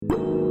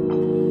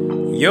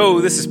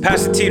Yo, this is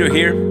Pastor Tito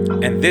here,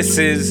 and this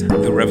is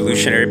the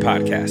Revolutionary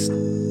Podcast.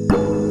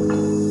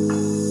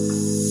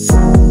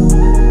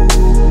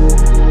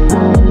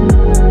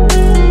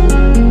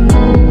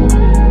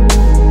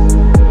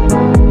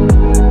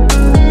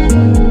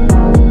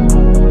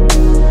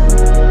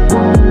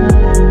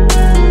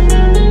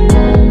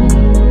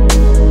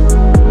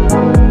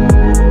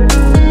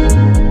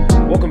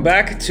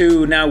 Back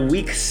to now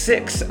week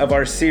 6 of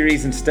our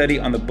series and study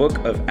on the book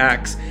of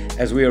Acts,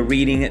 as we are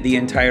reading the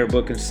entire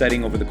book and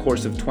studying over the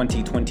course of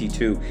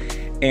 2022.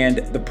 And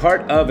the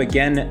part of,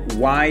 again,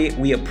 why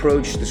we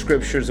approach the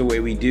scriptures the way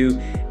we do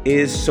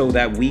is so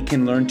that we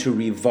can learn to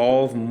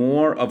revolve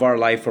more of our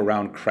life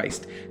around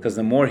Christ. Because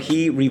the more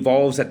he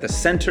revolves at the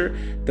center,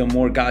 the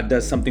more God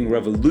does something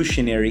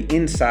revolutionary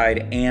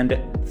inside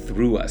and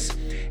through us.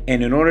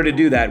 And in order to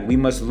do that, we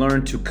must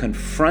learn to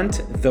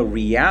confront the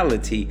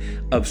reality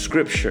of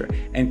Scripture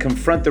and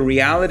confront the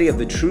reality of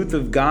the truth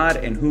of God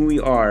and who we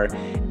are,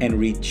 and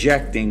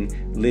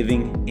rejecting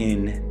living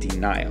in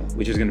denial,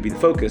 which is going to be the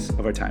focus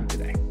of our time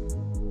today.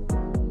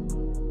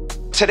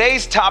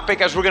 Today's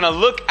topic, as we're going to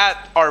look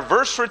at our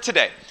verse for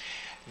today,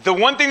 the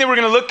one thing that we're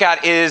going to look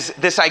at is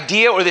this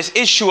idea or this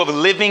issue of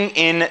living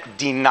in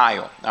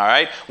denial, all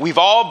right? We've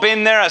all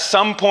been there at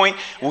some point.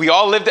 We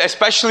all lived,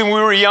 especially when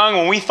we were young,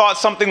 when we thought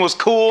something was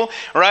cool,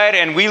 right?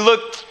 And we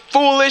looked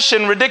foolish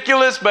and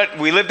ridiculous, but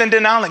we lived in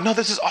denial, like, no,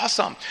 this is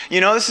awesome. You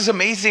know, this is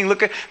amazing.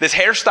 Look at this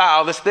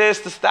hairstyle,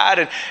 this,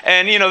 that.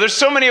 And you know, there's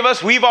so many of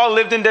us, we've all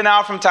lived in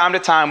denial from time to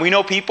time. We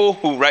know people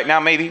who right now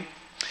maybe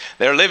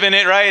they're living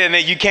it, right?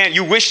 And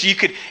you wish you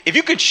could, if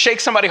you could shake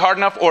somebody hard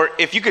enough, or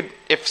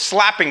if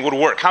slapping would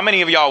work, how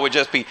many of y'all would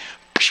just be,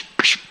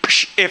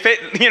 if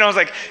it, you know, it's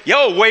like,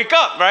 yo, wake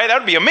up, right? That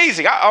would be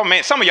amazing. Oh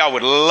man, some of y'all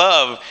would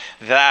love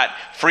that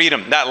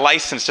freedom, that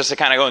license, just to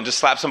kind of go and just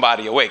slap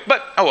somebody awake.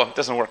 But, oh well, it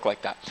doesn't work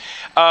like that.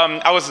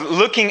 I was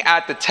looking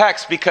at the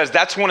text because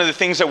that's one of the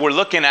things that we're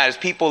looking at is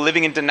people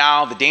living in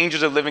denial, the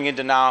dangers of living in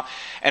denial.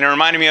 And it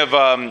reminded me of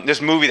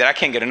this movie that I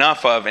can't get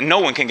enough of, and no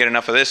one can get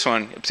enough of this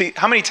one. See,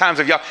 how many times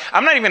have y'all,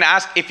 I'm not even going to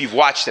ask if you've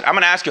watched it. I'm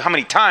going to ask you how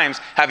many times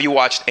have you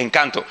watched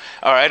Encanto,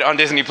 all right, on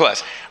Disney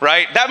Plus,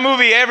 right? That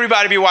movie,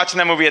 everybody be watching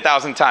that movie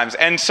 1,000 times.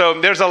 And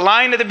so there's a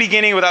line at the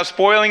beginning, without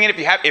spoiling it,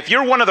 if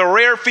you're one of the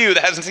rare few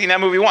that hasn't seen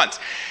that movie once,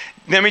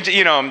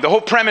 the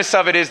whole premise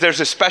of it is there's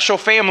a special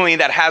family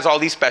that has all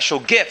these special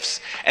gifts,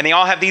 and they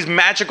all have these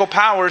magical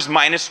powers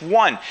minus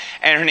one,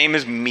 and her name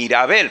is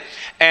Mirabel.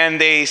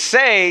 And they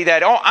say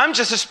that, oh, I'm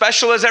just as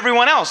special as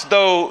everyone else,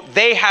 though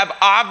they have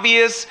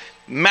obvious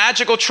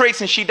magical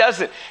traits and she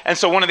doesn't. And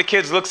so one of the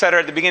kids looks at her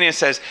at the beginning and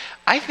says,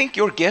 I think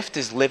your gift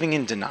is living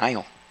in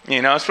denial.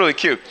 You know, it's really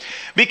cute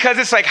because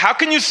it's like, how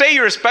can you say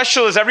you're as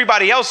special as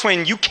everybody else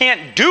when you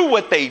can't do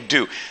what they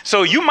do?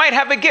 So you might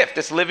have a gift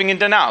that's living in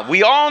denial.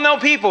 We all know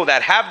people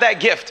that have that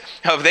gift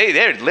of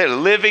they're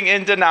living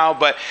in denial.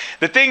 But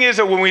the thing is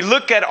that when we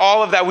look at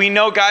all of that, we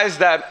know, guys,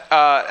 that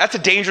that's a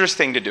dangerous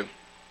thing to do.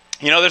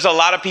 You know, there's a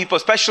lot of people,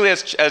 especially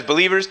as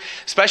believers,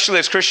 especially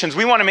as Christians,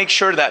 we want to make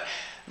sure that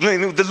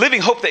the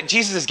living hope that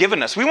Jesus has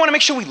given us, we want to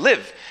make sure we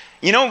live.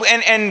 You know,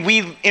 and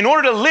we, in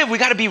order to live, we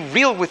got to be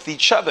real with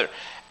each other.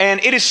 And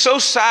it is so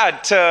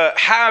sad to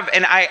have,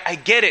 and I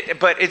get it,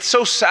 but it's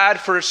so sad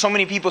for so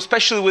many people,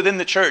 especially within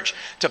the church,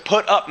 to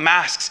put up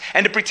masks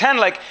and to pretend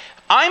like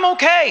I'm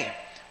okay,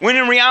 when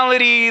in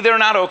reality, they're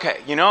not okay,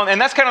 you know? And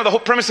that's kind of the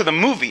whole premise of the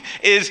movie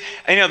is,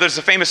 you know, there's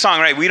a famous song,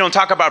 right? We don't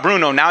talk about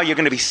Bruno, now you're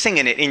going to be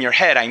singing it in your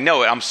head. I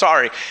know it, I'm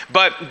sorry.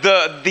 But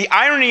the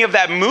irony of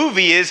that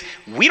movie is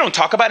we don't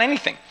talk about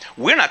anything.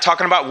 We're not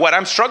talking about what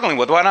I'm struggling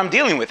with, what I'm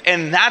dealing with.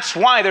 And that's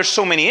why there's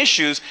so many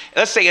issues,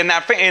 let's say in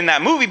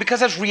that movie, because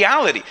that's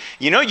reality.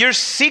 You know, your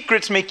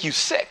secrets make you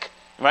sick,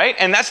 right?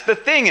 And that's the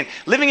thing. And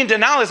living in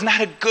denial is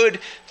not a good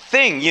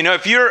thing. You know,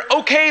 if you're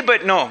okay,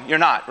 but no, you're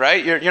not,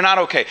 right? You're not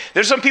okay.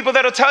 There's some people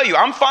that'll tell you,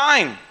 I'm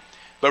fine.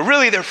 But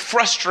really they're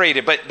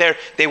frustrated, but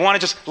they want to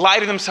just lie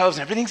to themselves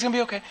and everything's going to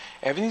be okay.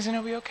 Everything's going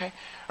to be okay,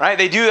 right?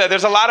 They do that.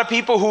 There's a lot of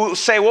people who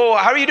say, well,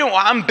 how are you doing?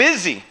 Well, I'm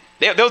busy.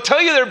 They'll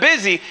tell you they're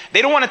busy.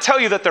 They don't want to tell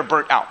you that they're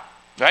burnt out,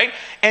 right?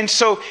 And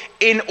so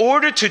in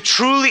order to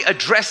truly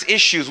address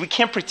issues, we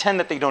can't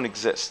pretend that they don't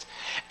exist.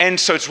 And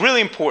so it's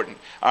really important,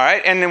 all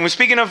right? And then we're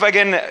speaking of,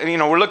 again, you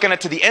know, we're looking at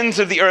to the ends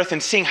of the earth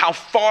and seeing how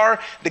far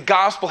the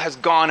gospel has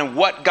gone and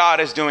what God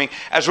is doing.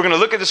 As we're going to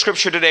look at the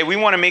scripture today, we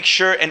want to make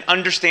sure and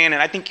understand,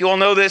 and I think you all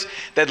know this,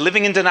 that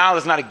living in denial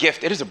is not a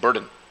gift. It is a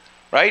burden.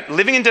 Right?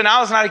 Living in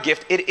denial is not a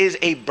gift. It is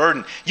a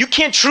burden. You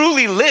can't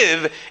truly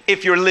live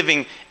if you're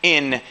living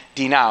in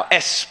denial,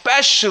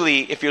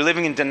 especially if you're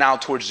living in denial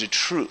towards the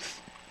truth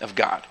of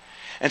God.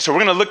 And so we're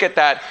going to look at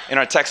that in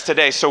our text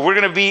today. So we're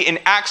going to be in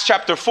Acts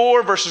chapter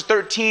 4, verses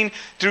 13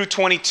 through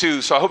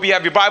 22. So I hope you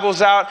have your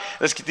Bibles out.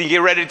 Let's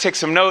get ready to take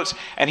some notes.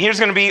 And here's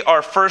going to be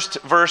our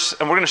first verse.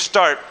 And we're going to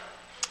start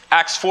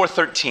Acts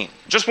 4:13.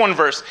 Just one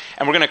verse.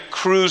 And we're going to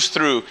cruise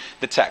through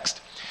the text.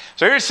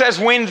 So here it says,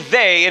 when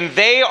they, and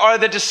they are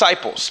the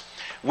disciples,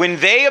 when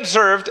they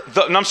observed,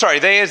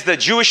 they as the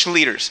Jewish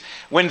leaders,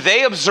 when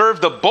they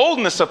observed the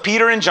boldness of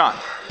Peter and John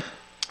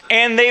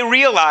and they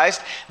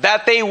realized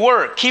that they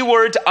were,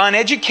 keywords,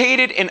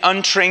 uneducated and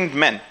untrained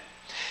men.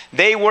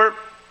 They were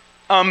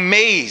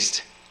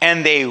amazed,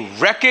 and they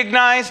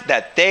recognized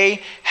that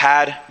they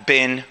had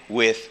been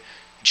with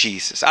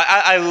Jesus.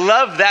 I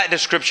love that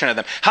description of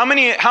them. How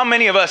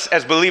many of us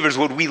as believers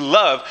would we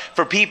love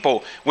for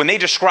people when they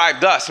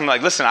described us and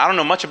like, listen, I don't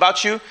know much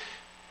about you,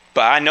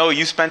 but I know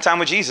you spent time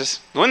with Jesus.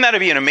 Wouldn't that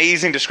be an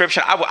amazing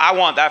description? I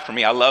want that for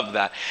me. I love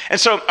that. And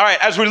so, all right,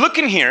 as we're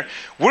looking here,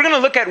 we're going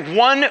to look at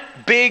one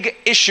big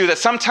issue that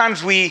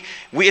sometimes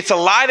it's a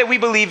lie that we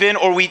believe in,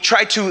 or we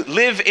try to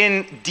live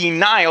in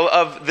denial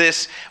of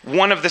this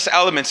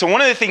element. So one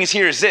of the things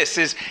here is this,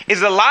 is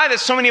the lie that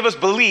so many of us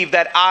believe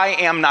that I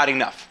am not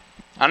enough.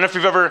 I don't know if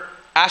you've ever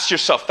asked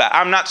yourself that.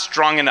 I'm not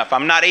strong enough.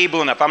 I'm not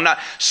able enough. I'm not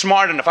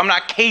smart enough. I'm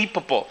not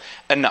capable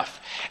enough.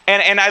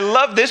 And I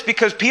love this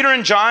because Peter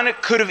and John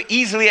could have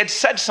easily had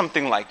said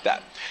something like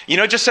that. You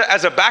know, just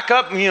as a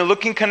backup,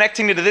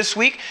 connecting to this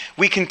week,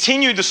 we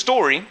continued the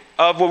story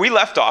of where we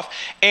left off.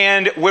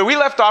 And where we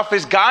left off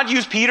is God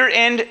used Peter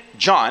and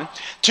John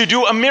to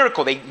do a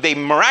miracle. They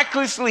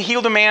miraculously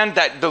healed a man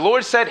that the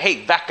Lord said,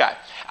 hey, that guy.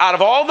 Out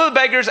of all the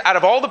beggars, out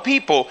of all the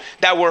people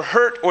that were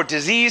hurt or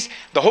diseased,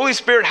 the Holy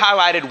Spirit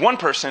highlighted one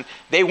person.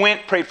 They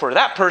went, prayed for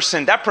that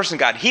person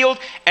got healed,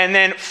 and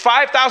then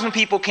 5,000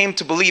 people came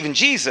to believe in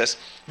Jesus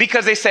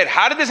because they said,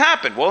 how did this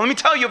happen? Well, let me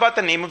tell you about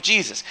the name of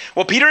Jesus.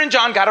 Well, Peter and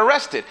John got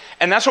arrested,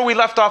 and that's where we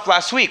left off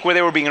last week, where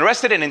they were being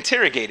arrested and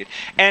interrogated.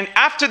 And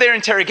after their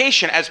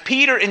interrogation, as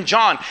Peter and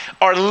John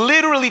are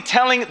literally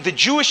telling the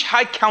Jewish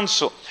high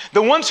council,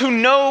 the ones who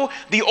know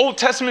the Old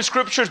Testament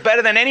scriptures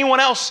better than anyone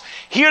else,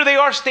 here they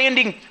are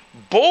standing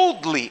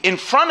boldly in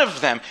front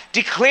of them,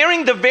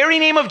 declaring the very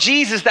name of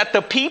Jesus, that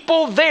the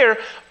people there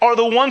are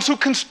the ones who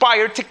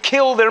conspired to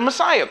kill their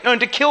Messiah,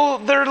 and to kill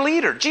their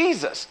leader,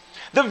 Jesus.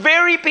 The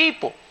very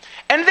people.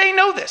 And they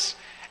know this.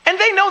 And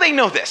they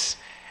know this.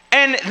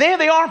 And there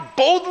they are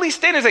boldly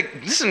standing. It's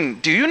like, listen,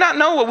 do you not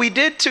know what we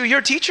did to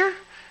your teacher?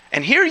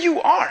 And here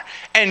you are.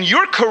 And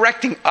you're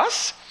correcting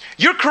us?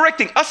 You're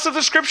correcting us of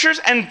the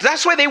scriptures, and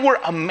that's why they were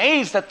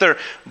amazed at their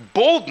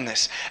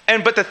boldness.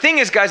 But the thing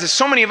is, guys, is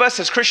so many of us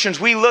as Christians,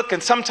 we look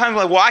and sometimes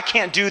we're like, well, I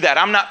can't do that.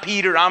 I'm not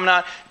Peter. I'm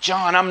not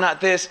John. I'm not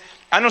this.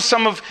 I know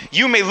some of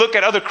you may look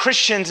at other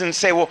Christians and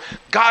say, well,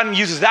 God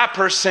uses that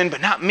person,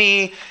 but not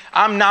me.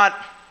 I'm not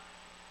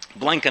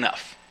blank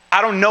enough.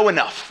 I don't know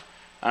enough.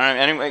 All right.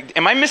 Anyway,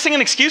 am I missing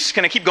an excuse?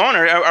 Can I keep going,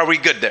 or are we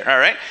good there? All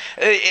right.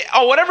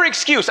 Whatever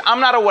excuse, I'm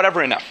not a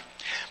whatever enough.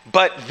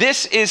 But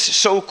this is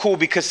so cool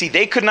because, see,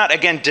 they could not,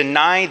 again,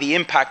 deny the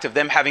impact of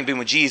them having been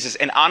with Jesus.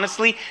 And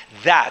honestly,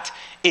 that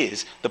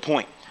is the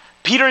point.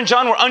 Peter and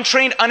John were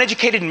untrained,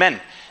 uneducated men.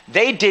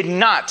 They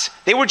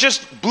were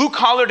just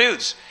blue-collar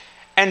dudes.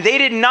 And they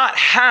did not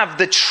have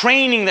the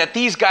training that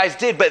these guys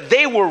did, but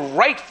they were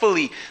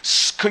rightfully,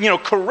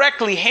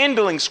 correctly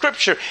handling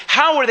scripture.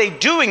 How are they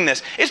doing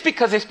this? It's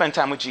because they spent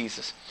time with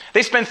Jesus.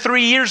 They spent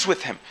 3 years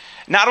with him.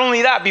 Not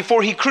only that,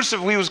 before he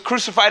was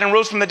crucified and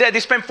rose from the dead, they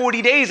spent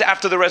 40 days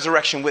after the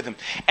resurrection with him.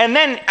 And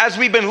then, as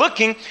we've been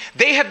looking,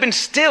 they have been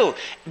still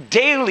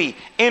daily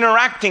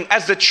interacting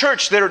as the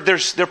church.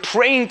 They're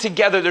praying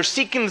together. They're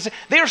seeking.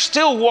 They are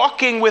still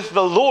walking with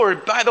the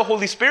Lord by the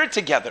Holy Spirit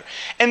together.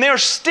 And they're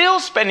still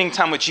spending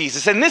time with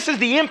Jesus. And this is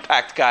the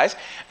impact, guys.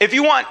 If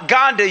you want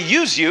God to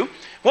use you,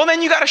 well,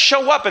 then you got to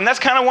show up. And that's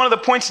kind of one of the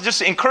points to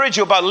just encourage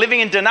you about living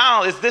in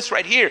denial is this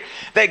right here,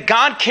 that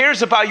God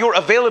cares about your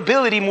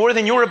availability more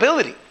than your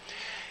ability.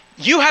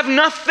 You have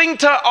nothing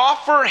to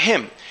offer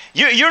him.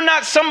 You're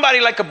not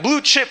somebody like a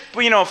blue chip,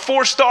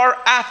 4-star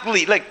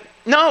athlete. Like,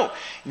 no,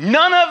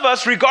 none of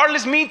us,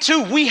 regardless, me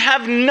too, we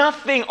have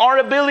nothing. Our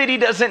ability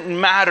doesn't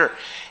matter.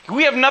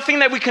 We have nothing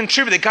that we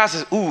contribute that God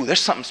says, ooh, there's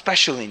something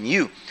special in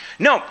you.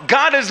 No,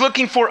 God is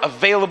looking for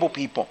available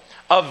people.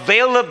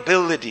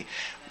 Availability.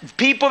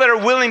 People that are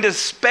willing to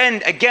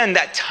spend, again,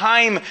 that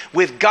time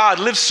with God,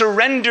 live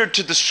surrendered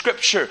to the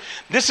scripture.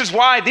 This is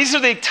why, these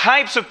are the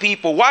types of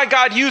people, why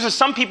God uses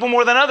some people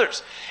more than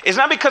others. It's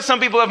not because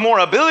some people have more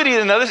ability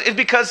than others, it's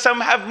because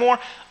some have more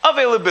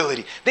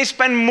availability. They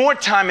spend more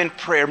time in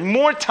prayer,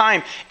 more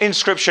time in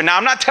scripture. Now,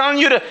 I'm not telling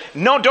you to,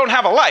 don't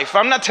have a life.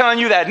 I'm not telling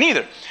you that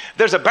neither.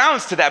 There's a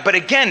balance to that. But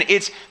again,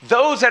 it's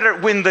those that are,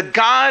 when the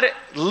God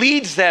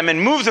leads them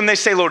and moves them, they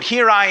say, Lord,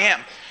 here I am.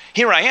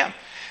 Here I am.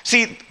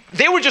 See,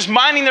 they were just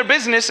minding their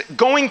business,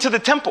 going to the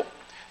temple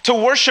to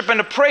worship and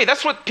to pray.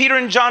 That's what Peter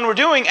and John were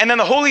doing. And then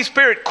the Holy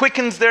Spirit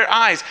quickens their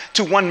eyes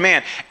to one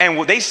man.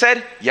 And they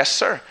said, yes,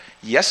 sir.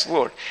 Yes,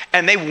 Lord.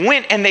 And they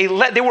went and they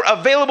were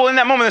available in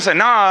that moment. They said,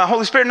 nah,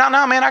 Holy Spirit, nah,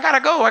 man, I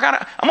gotta go.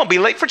 I'm gonna be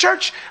late for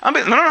church.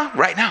 No,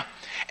 right now.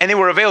 And they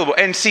were available.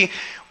 And see,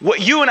 what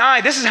you and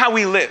I, this is how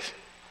we live.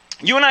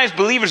 You and I as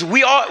believers,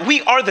 we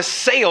are the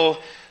sail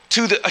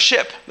to a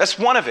ship. That's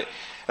one of it.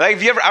 Like,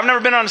 I've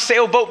never been on a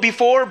sailboat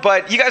before,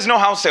 but you guys know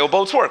how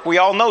sailboats work. We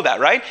all know that,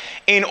 right?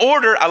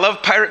 I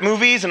love pirate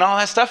movies and all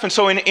that stuff. And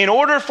so in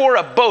order for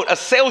a boat, a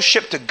sail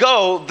ship to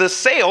go, the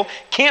sail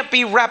can't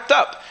be wrapped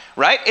up,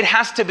 right? It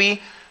has to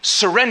be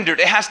surrendered.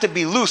 It has to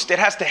be loosed. It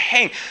has to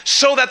hang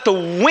so that the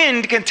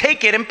wind can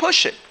take it and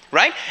push it.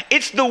 right?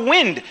 It's the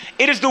wind.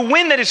 It is the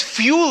wind that is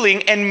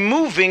fueling and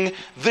moving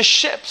the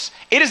ships.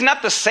 It is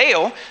not the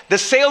sail. The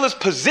sail is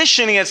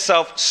positioning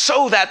itself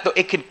so that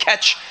it can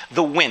catch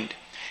the wind.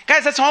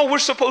 Guys, that's all we're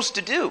supposed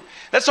to do.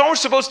 That's all we're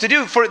supposed to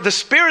do. For the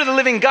Spirit of the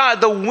living God,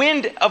 the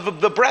wind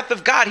of the breath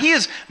of God, He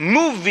is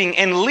moving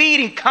and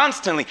leading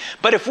constantly.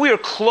 But if we are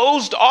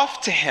closed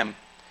off to Him,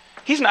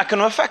 He's not going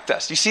to affect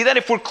us. You see that?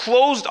 If we're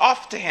closed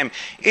off to Him,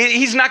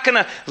 He's not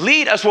going to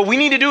lead us. What we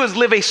need to do is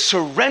live a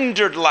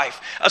surrendered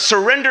life. A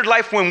surrendered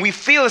life when we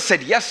feel it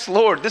said, yes,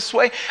 Lord, this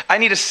way, I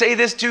need to say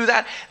this, do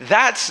that.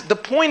 That's the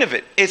point of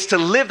it. It's to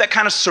live that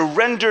kind of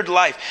surrendered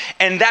life.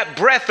 And that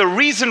breath, the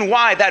reason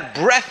why that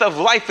breath of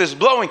life is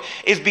blowing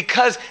is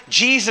because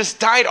Jesus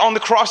died on the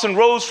cross and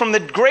rose from the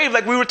grave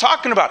like we were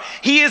talking about.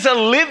 He is a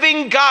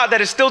living God that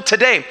is still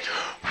today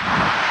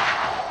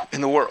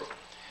in the world.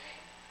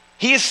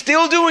 He is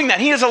still doing that.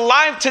 He is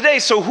alive today.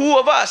 So who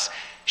of us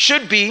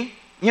should be,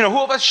 who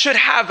of us should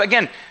have,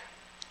 again,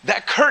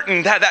 that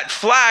curtain, that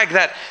flag,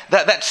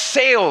 that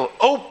sail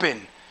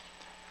open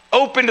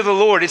to the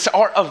Lord. It's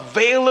our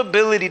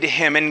availability to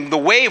Him. And the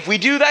way, if we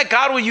do that,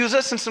 God will use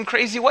us in some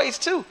crazy ways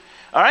too.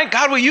 All right?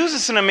 God will use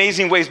us in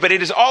amazing ways, but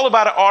it is all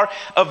about our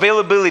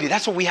availability.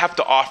 That's what we have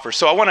to offer.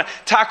 So I want to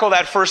tackle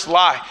that first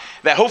lie,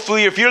 that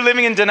hopefully if you're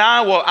living in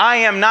denial, well, I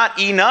am not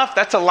enough.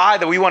 That's a lie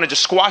that we want to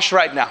just squash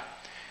right now.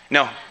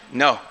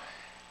 No,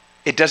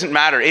 it doesn't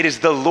matter. It is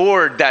the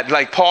Lord that,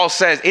 like Paul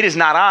says, it is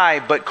not I,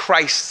 but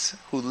Christ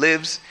who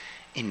lives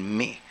in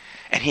me.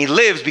 And He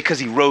lives because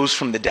He rose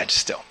from the dead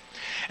still.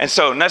 And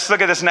so let's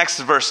look at this next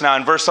verse now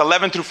in verse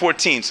 11 through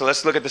 14. So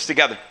let's look at this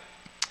together.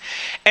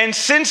 And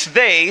since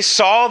they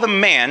saw the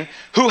man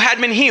who had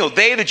been healed,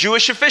 they, the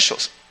Jewish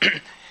officials,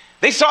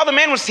 they saw the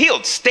man was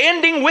healed,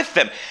 standing with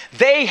them.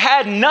 They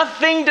had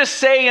nothing to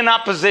say in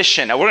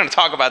opposition. Now we're going to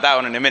talk about that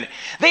one in a minute.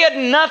 They had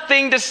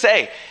nothing to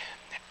say.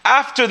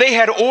 After they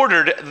had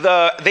ordered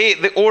them,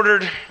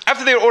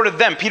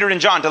 Peter and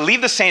John, to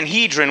leave the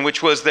Sanhedrin,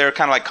 which was their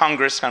kind of like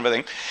Congress kind of a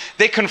thing,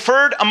 they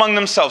conferred among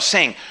themselves,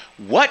 saying,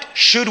 what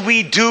should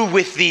we do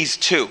with these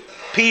two,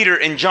 Peter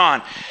and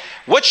John?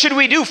 What should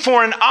we do?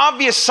 For an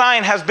obvious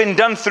sign has been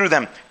done through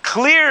them,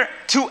 clear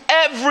to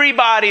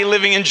everybody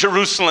living in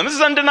Jerusalem. This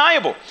is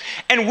undeniable.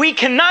 And we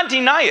cannot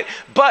deny it.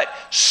 But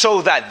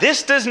so that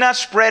this does not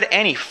spread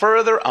any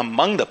further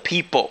among the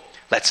people,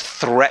 let's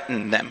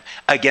threaten them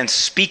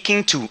against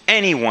speaking to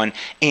anyone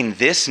in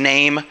this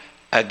name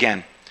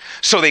again.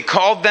 So they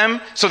called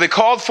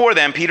for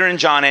them, Peter and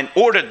John, and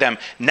ordered them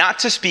not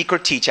to speak or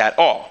teach at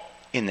all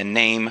in the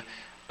name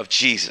of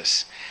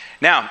Jesus.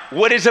 Now,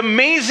 what is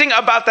amazing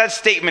about that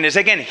statement is,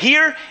 again,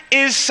 here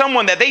is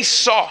someone that they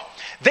saw.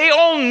 They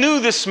all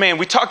knew this man.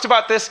 We talked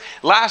about this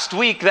last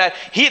week, that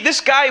this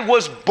guy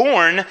was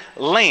born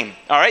lame.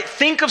 All right?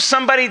 Think of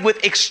somebody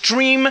with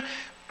extreme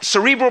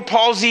cerebral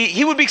palsy.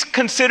 He would be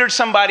considered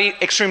somebody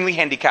extremely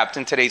handicapped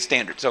in today's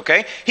standards,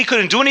 okay? He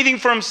couldn't do anything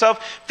for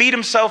himself, feed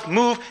himself,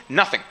 move,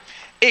 nothing.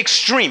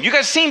 Extreme. You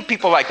guys seen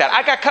people like that.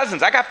 I got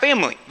cousins, I got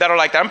family that are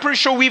like that. I'm pretty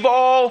sure we've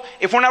all,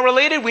 if we're not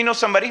related, we know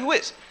somebody who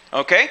is,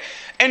 okay?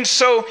 And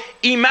so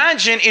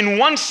imagine in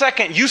 1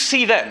 second you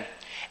see them.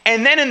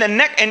 And then in the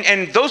neck,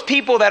 and those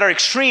people that are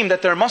extreme,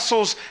 that their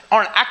muscles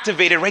aren't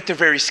activated, right? They're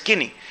very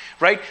skinny.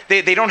 Right?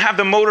 They don't have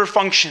the motor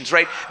functions,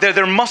 right?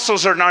 Their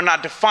muscles are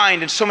not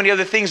defined, and so many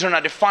other things are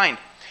not defined.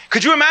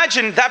 Could you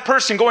imagine that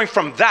person going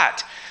from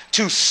that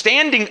to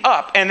standing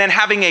up and then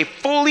having a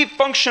fully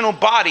functional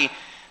body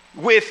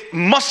with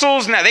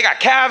muscles? Now they got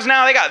calves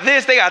now, they got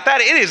this, they got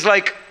that. It is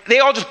like they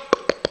all just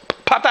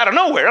popped out of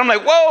nowhere. I'm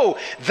like, whoa,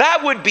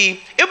 it would be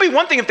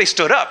one thing if they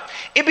stood up.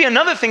 It'd be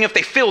another thing if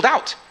they filled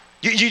out.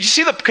 You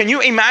see can you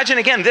imagine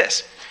again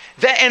this?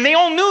 And they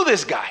all knew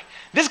this guy.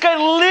 This guy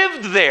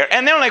lived there.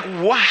 And they're like,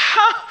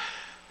 wow.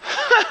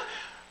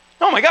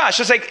 Oh my gosh.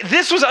 It's like,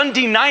 this was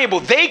undeniable.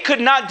 They could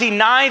not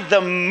deny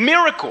the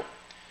miracle.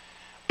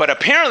 But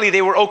apparently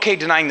they were okay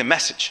denying the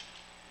message.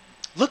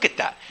 Look at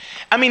that.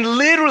 I mean,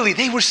 literally,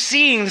 they were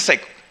seeing this,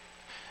 like,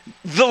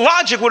 the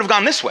logic would have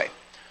gone this way.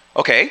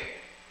 Okay,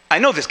 I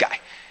know this guy.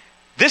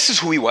 This is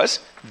who he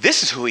was.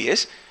 This is who he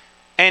is.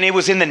 And it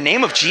was in the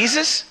name of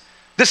Jesus.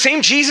 The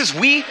same Jesus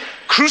we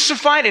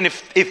crucified. And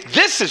if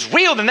this is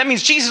real, then that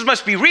means Jesus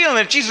must be real. And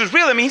if Jesus is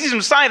real, that means he's the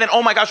Messiah. Then,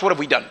 oh my gosh, what have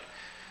we done?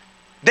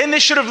 Then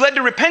this should have led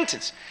to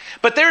repentance.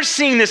 But they're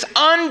seeing this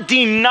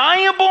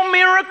undeniable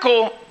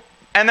miracle.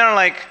 And they're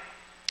like,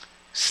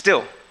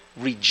 still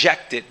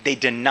rejected. They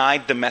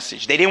denied the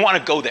message. They didn't want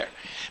to go there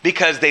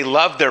because they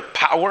loved their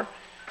power,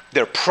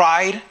 their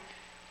pride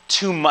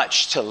too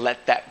much to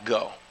let that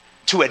go,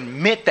 to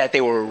admit that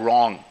they were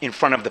wrong in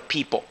front of the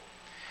people.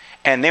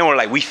 And they were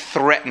like, we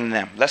threaten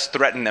them. Let's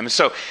threaten them.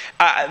 So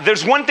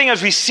there's one thing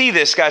as we see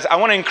this, guys, I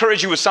want to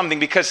encourage you with something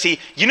because, see,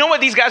 you know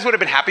what these guys would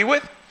have been happy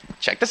with?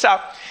 Check this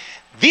out.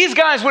 These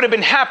guys would have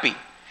been happy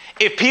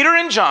if Peter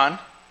and John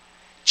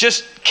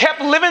just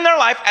kept living their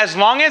life as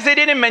long as they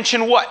didn't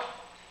mention what?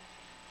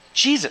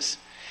 Jesus.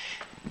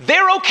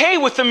 they're okay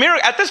with the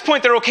miracle. At this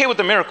point, they're okay with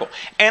the miracle.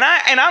 And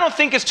I don't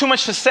think it's too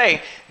much to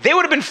say. They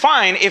would have been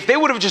fine if they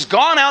would have just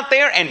gone out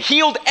there and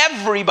healed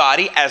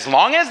everybody, as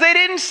long as they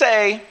didn't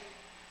say,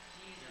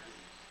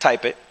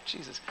 type it,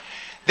 Jesus.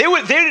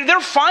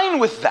 They're fine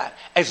with that,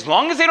 as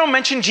long as they don't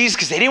mention Jesus,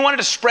 because they didn't want it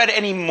to spread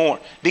anymore,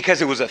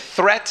 because it was a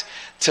threat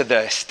to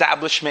the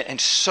establishment and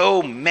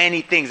so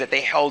many things that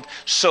they held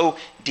so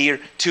dear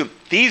to.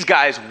 These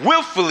guys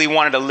willfully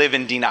wanted to live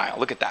in denial.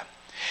 Look at that.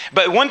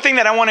 But one thing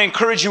that I want to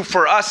encourage you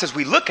for us as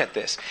we look at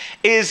this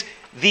is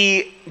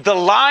the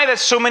lie that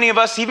so many of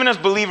us, even as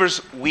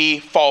believers, we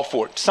fall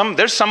for.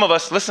 There's some of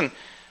us, listen,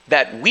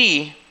 that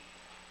we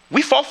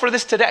fall for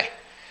this today.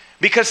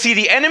 Because see,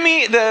 the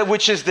enemy,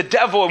 which is the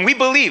devil, and we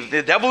believe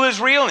the devil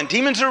is real and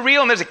demons are real,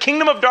 and there's a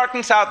kingdom of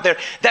darkness out there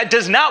that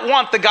does not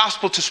want the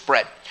gospel to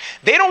spread.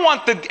 They don't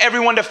want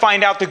everyone to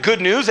find out the good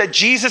news that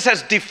Jesus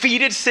has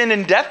defeated sin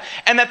and death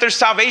and that there's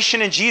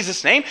salvation in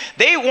Jesus' name.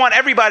 They want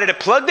everybody to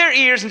plug their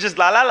ears and just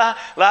la la la,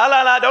 la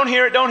la la, don't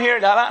hear it,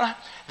 la la la.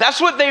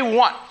 That's what they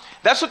want.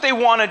 That's what they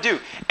want to do.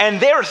 And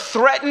they're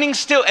threatening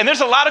still. And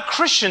there's a lot of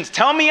Christians,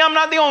 tell me I'm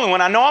not the only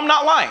one, I know I'm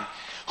not lying,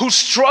 who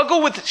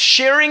struggle with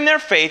sharing their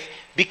faith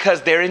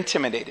because they're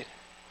intimidated.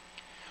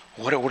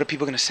 What are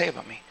people going to say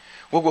about me?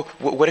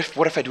 What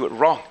if I do it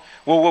wrong?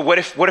 What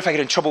if I get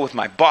in trouble with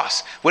my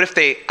boss? What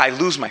if I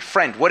lose my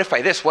friend? What if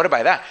I this? What if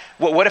I that?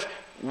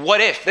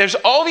 What if? There's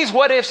all these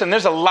what ifs, and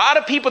there's a lot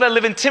of people that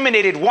live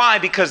intimidated. Why?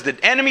 Because the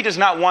enemy does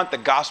not want the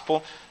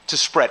gospel to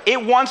spread.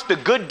 It wants the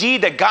good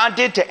deed that God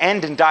did to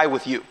end and die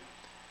with you.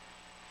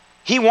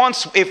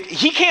 If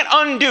he can't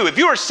undo, if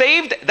you are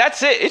saved,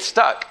 that's it. It's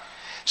stuck.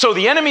 So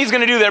the enemy is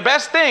going to do their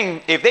best thing.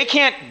 If they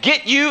can't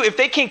get you, if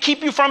they can't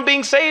keep you from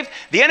being saved,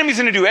 the enemy is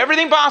going to do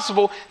everything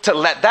possible to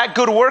let that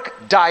good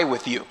work die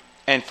with you,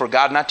 and for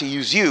God not to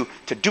use you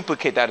to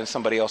duplicate that in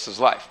somebody else's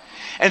life.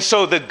 And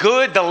so the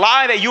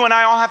lie that you and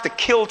I all have to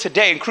kill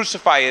today and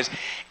crucify is,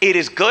 it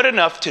is good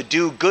enough to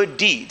do good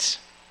deeds.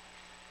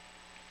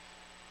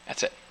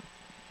 That's it.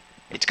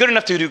 It's good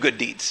enough to do good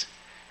deeds.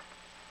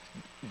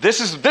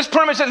 This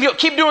pretty much says,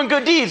 keep doing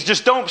good deeds,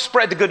 just don't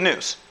spread the good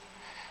news.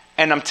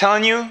 And I'm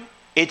telling you,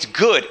 it's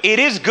good. It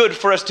is good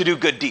for us to do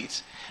good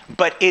deeds,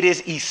 but it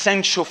is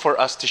essential for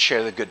us to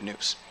share the good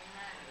news.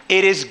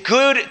 It is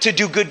good to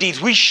do good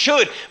deeds. We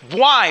should.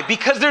 Why?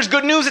 Because there's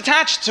good news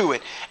attached to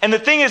it. And the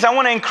thing is, I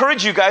want to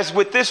encourage you guys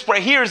with this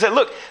right here is that,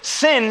 look,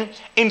 sin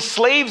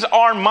enslaves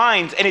our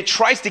minds and it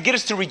tries to get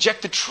us to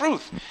reject the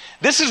truth.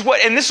 This is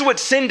what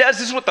sin does.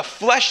 This is what the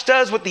flesh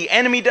does, what the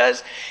enemy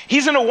does.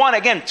 He's going to want,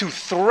 again, to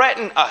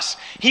threaten us.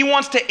 He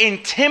wants to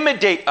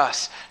intimidate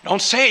us.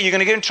 Don't say it, you're going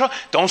to get in trouble.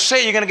 Don't say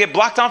it, you're going to get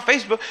blocked on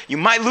Facebook. You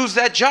might lose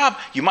that job.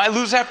 You might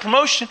lose that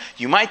promotion.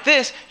 You might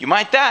this, you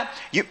might that.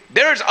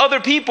 There's other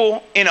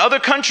people in other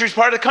countries,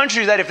 part of the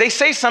country, that if they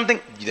say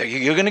something,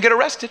 you're going to get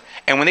arrested.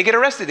 And when they get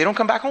arrested, they don't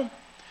come back home.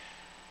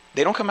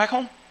 They don't come back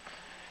home.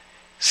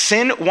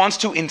 Sin wants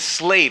to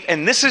enslave.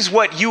 And this is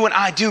what you and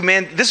I do,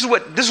 man. This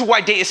is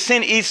why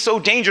sin is so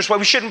dangerous, why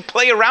we shouldn't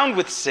play around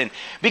with sin.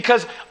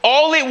 Because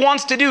all it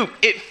wants to do,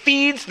 it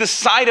feeds the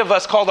side of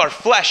us called our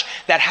flesh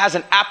that has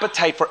an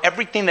appetite for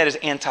everything that is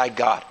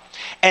anti-God.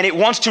 And it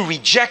wants to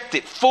reject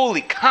it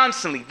fully,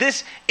 constantly.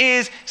 This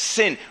is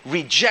sin.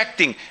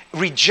 Rejecting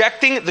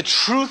the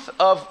truth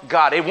of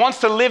God. It wants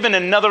to live in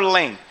another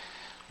lane.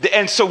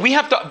 And so we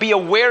have to be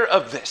aware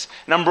of this,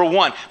 number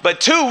one.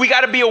 But two, we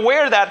got to be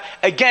aware that,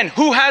 again,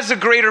 who has the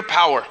greater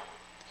power?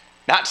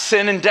 Not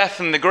sin and death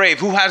in the grave.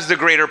 Who has the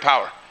greater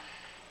power?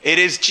 It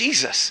is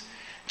Jesus.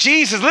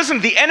 Jesus,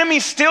 listen, the enemy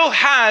still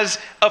has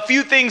a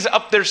few things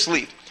up their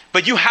sleeve.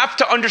 But you have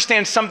to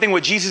understand something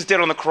what Jesus did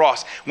on the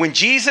cross. When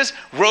Jesus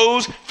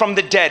rose from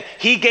the dead,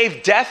 he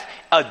gave death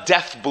a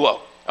death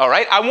blow. All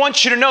right? I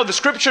want you to know the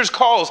scriptures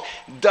calls,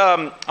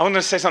 I want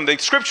to say something.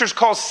 The scriptures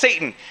calls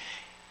Satan,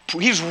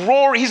 he's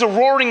a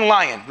roaring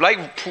lion, like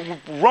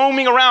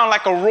roaming around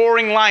like a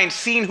roaring lion,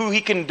 seeing who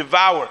he can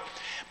devour.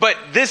 But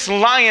this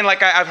lion,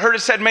 like I've heard it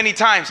said many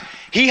times,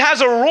 he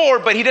has a roar,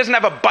 but he doesn't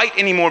have a bite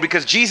anymore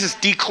because Jesus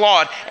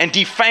declawed and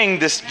defanged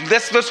this.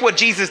 That's what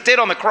Jesus did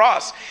on the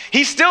cross.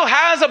 He still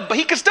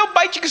he can still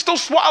bite, you can still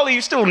swallow,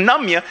 you still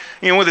numb you,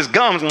 with his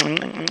gums.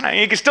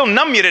 He can still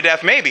numb you to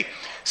death, maybe,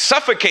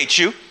 suffocate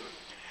you.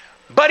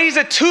 But he's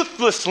a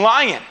toothless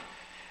lion.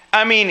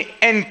 I mean,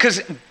 and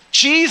because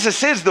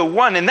Jesus is the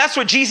one, and that's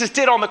what Jesus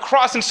did on the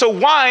cross. And so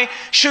why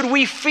should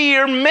we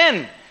fear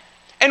men?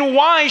 And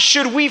why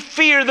should we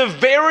fear the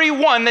very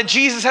one that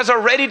Jesus has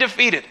already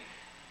defeated?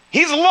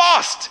 He's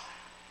lost.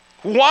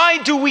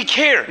 Why do we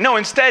care? No,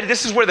 instead,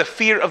 this is where the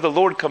fear of the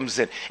Lord comes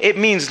in. It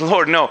means,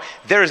 Lord, no,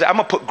 I'm going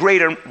to put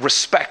greater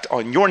respect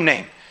on your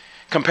name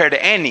compared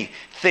to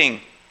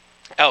anything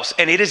else.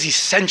 And it is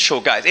essential,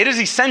 guys. It is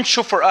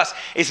essential for us.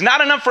 It's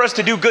not enough for us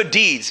to do good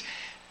deeds.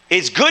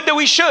 It's good that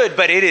we should,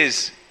 but it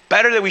is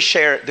better that we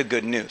share the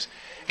good news.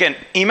 Again,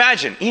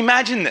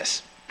 imagine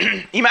this.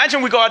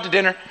 Imagine we go out to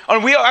dinner, or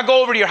I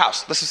go over to your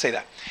house, let's just say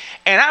that,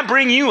 and I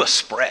bring you a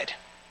spread.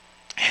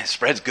 And the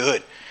spread's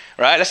good,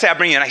 right? Let's say I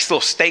bring you a nice little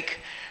steak,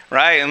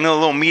 right? And a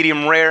little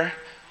medium rare,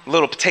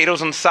 little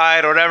potatoes on the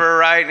side or whatever,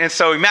 right? And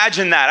so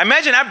imagine that.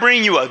 Imagine I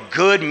bring you a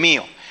good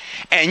meal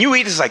and you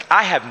eat this like,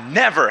 I have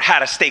never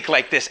had a steak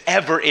like this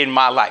ever in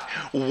my life.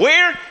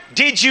 Where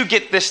did you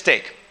get this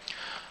steak?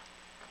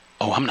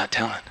 Oh, I'm not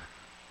telling.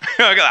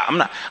 I'm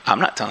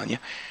not telling you.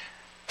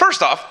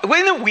 First off,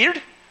 isn't it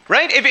weird,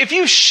 right? If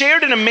you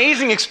shared an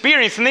amazing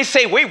experience and they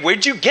say, wait,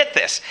 where'd you get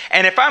this?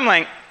 And if I'm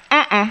like,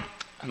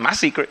 my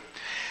secret.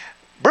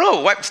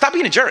 Bro, stop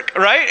being a jerk,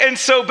 right? And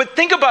so, but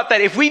think about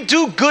that. If we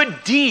do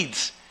good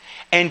deeds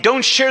and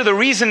don't share the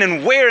reason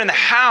and where and the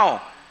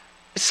how,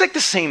 it's like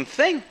the same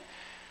thing.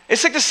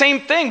 It's like the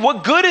same thing.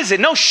 What good is it?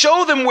 No,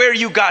 show them where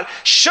you got.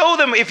 Show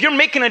them if you're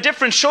making a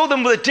difference, show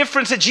them the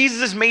difference that Jesus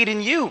has made in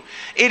you.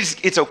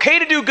 It's okay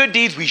to do good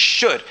deeds. We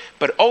should.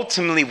 But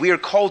ultimately, we are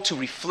called to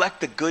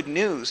reflect the good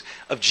news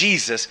of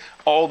Jesus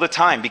all the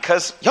time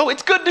because,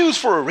 it's good news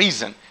for a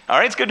reason. All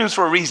right? It's good news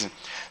for a reason.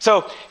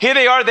 So here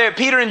they are there.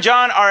 Peter and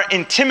John are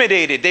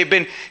intimidated. They've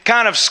been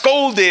kind of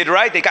scolded,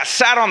 right? They got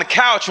sat on the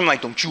couch. I'm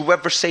like, don't you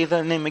ever say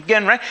that name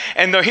again, right?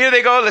 And here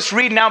they go. Let's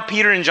read now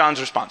Peter and John's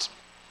response.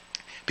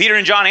 Peter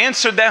and John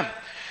answered them.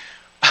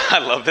 I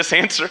love this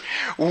answer.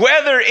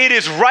 Whether it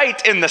is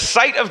right in the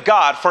sight of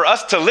God for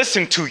us to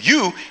listen to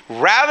you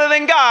rather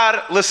than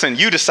God, listen,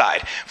 you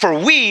decide. For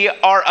we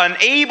are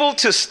unable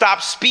to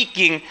stop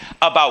speaking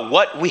about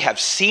what we have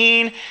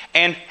seen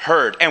and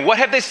heard. And what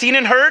have they seen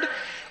and heard?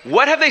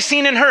 What have they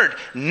seen and heard?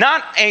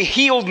 Not a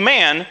healed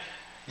man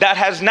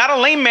not a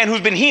lame man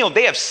who's been healed.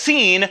 They have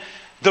seen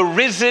the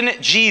risen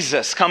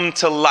Jesus come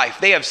to life.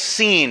 They have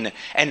seen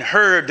and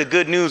heard the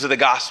good news of the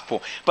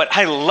gospel. But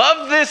I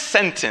love this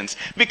sentence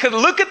because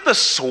look at the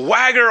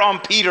swagger on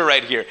Peter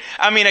right here.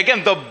 I mean,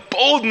 again, the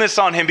boldness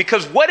on him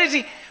because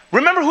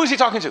remember who is he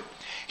talking to?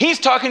 He's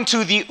talking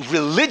to the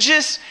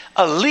religious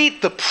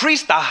elite, the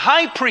priests, the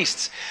high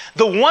priests,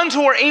 the ones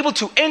who are able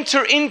to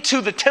enter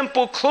into the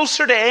temple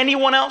closer to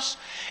anyone else.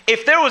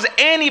 If there was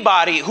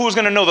anybody who was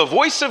going to know the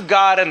voice of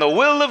God and the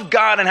will of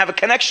God and have a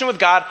connection with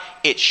God,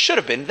 it should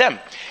have been them.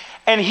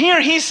 And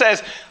here he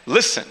says,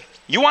 listen,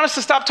 you want us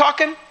to stop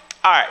talking?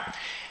 All right.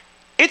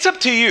 It's up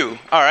to you,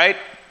 all right,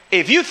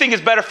 if you think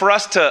it's better for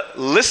us to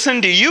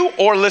listen to you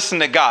or listen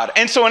to God.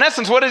 And so in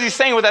essence, what is he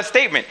saying with that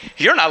statement?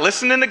 You're not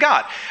listening to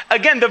God.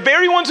 Again, the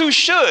very ones who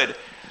should.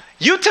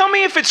 You tell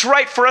me if it's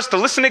right for us to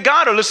listen to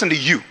God or listen to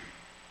you.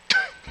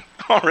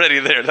 Already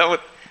there.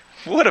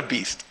 What a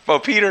beast. Well,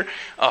 Peter,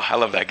 I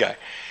love that guy.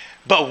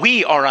 But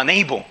we are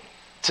unable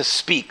to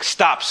speak.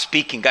 Stop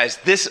speaking, guys.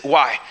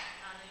 Why?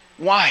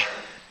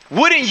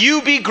 Wouldn't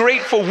you be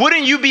grateful?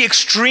 Wouldn't you be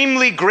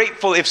extremely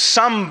grateful if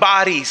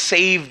somebody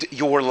saved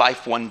your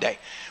life one day?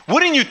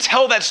 Wouldn't you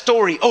tell that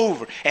story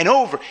over and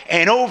over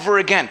and over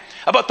again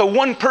about the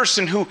one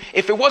person who,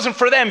 if it wasn't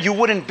for them, you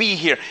wouldn't be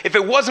here. If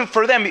it wasn't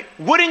for them,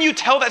 wouldn't you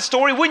tell that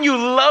story? Wouldn't you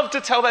love to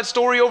tell that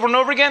story over and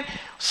over again?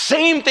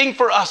 Same thing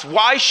for us.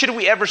 Why should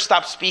we ever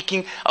stop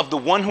speaking of the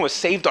one who has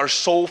saved our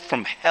soul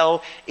from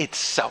hell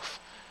itself?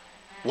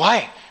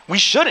 Why? We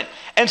shouldn't.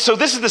 And so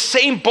this is the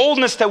same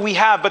boldness that we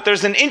have, but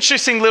there's an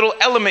interesting little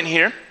element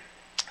here.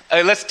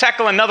 Let's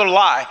tackle another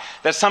lie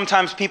that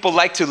sometimes people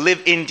like to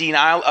live in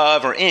denial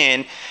of or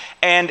in,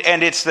 and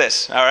it's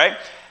this, all right?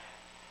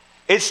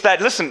 It's that,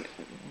 listen,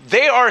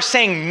 they are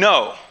saying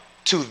no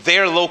to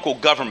their local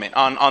government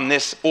on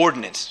this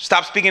ordinance.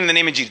 Stop speaking in the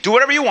name of Jesus. Do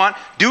whatever you want.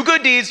 Do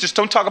good deeds. Just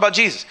don't talk about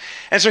Jesus.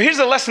 And so here's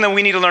the lesson that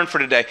we need to learn for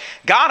today.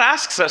 God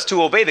asks us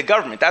to obey the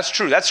government. That's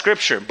true. That's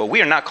scripture. But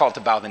we are not called to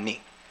bow the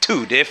knee.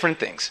 Two different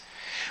things.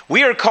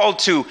 We are called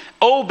to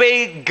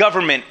obey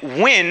government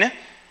when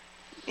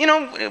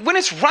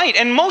it's right.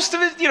 And most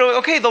of it,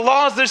 okay, the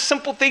laws, there's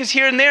simple things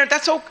here and there.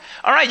 That's okay.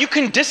 All right, you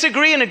can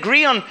disagree and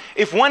agree on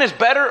if one is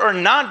better or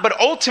not, but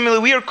ultimately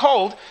we are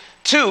called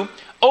to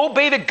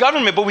obey the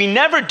government, but we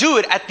never do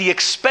it at the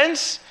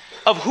expense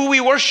of who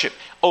we worship.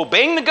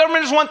 Obeying the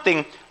government is one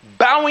thing.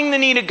 Bowing the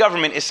knee to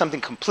government is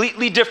something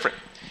completely different.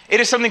 It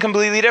is something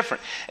completely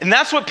different. And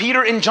that's what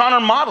Peter and John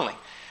are modeling.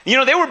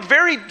 They were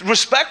very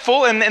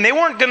respectful and they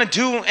weren't going to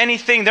do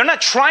anything. They're not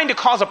trying to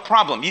cause a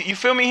problem. You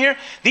feel me here?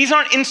 These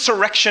aren't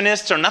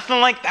insurrectionists or nothing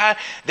like that.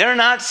 They're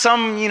not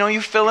some, you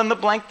fill in the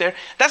blank there.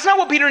 That's not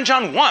what Peter and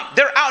John want.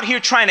 They're out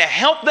here trying to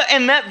help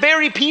and that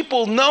very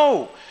people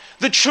know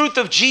the truth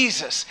of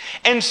Jesus.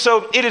 And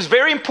so it is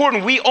very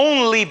important. We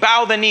only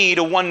bow the knee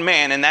to one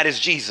man, and that is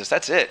Jesus.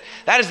 That's it.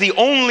 That is the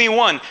only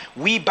one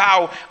we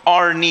bow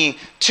our knee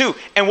to.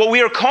 And what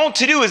we are called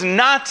to do is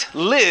not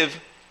live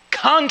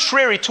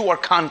contrary to our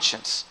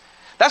conscience.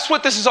 That's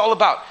what this is all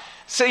about.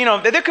 So,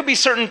 there could be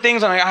certain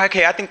things, I'm like,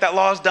 okay, I think that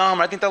law is dumb,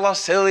 or I think that law is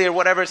silly, or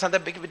whatever. It's not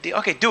that big of a deal.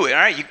 Okay, do it, all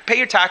right? You pay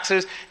your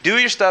taxes, do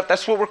your stuff.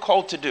 That's what we're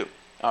called to do,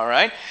 all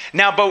right?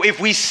 Now, but if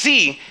we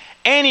see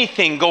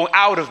anything go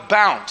out of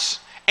bounds,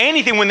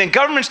 anything, when the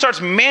government starts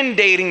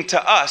mandating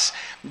to us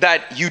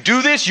that you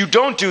do this, you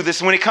don't do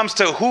this, when it comes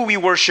to who we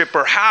worship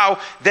or how,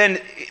 then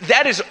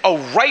that is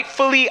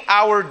rightfully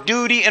our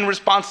duty and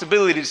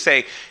responsibility to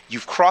say,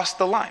 you've crossed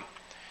the line.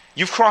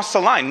 You've crossed the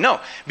line.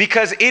 No,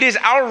 because it is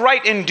our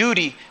right and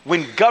duty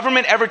when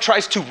government ever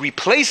tries to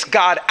replace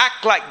God,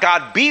 act like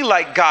God, be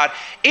like God.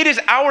 It is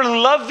our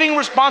loving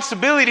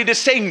responsibility to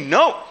say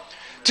no.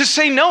 To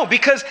say no,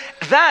 because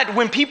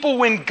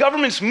when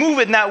governments move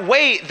in that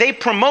way, they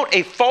promote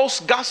a false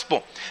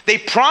gospel. They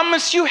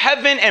promise you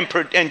heaven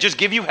and just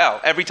give you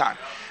hell every time.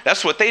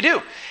 That's what they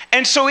do.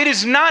 And so it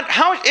is not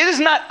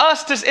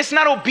us, it's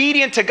not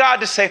obedient to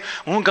God to say,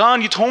 oh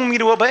God, you told me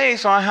to obey,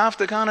 so I have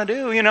to kind of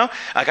do,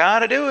 I got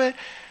to do it.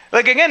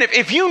 Like again,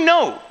 if you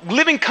know,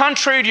 living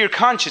contrary to your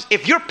conscience,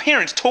 if your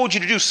parents told you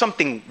to do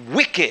something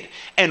wicked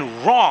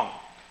and wrong,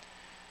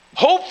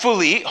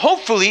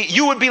 hopefully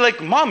you would be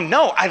like, Mom,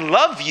 no, I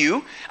love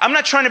you. I'm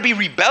not trying to be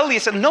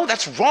rebellious. And no,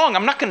 that's wrong.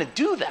 I'm not going to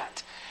do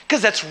that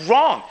because that's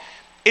wrong.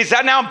 Is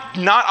that now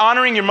not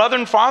honoring your mother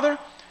and father?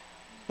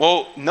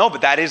 Well, no,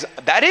 but that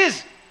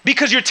is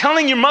because you're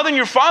telling your mother and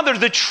your father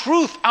the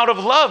truth out of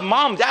love.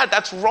 Mom, Dad,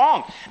 that's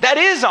wrong. That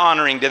is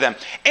honoring to them.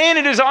 And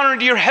it is honoring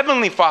to your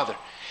heavenly Father.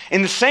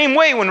 In the same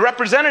way, when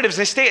representatives,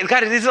 they state,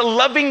 God, it is a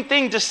loving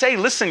thing to say,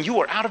 listen, you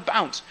are out of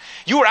bounds.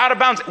 You are out of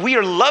bounds. We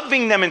are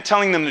loving them and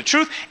telling them the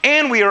truth,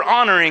 and we are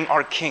honoring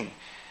our King.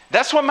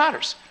 That's what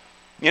matters.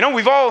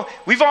 We've all,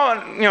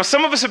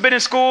 some of us have been in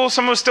school,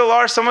 some of us still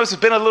are, some of us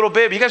have been a little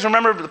bit. But you guys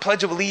remember the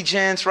Pledge of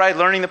Allegiance, right?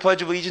 Learning the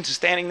Pledge of Allegiance and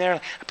standing there,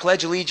 I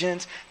pledge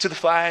allegiance to the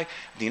flag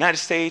of the United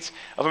States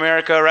of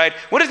America, right?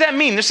 What does that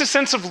mean? There's a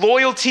sense of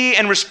loyalty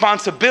and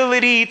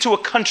responsibility to a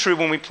country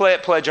when we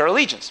pledge our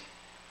allegiance.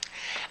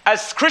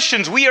 As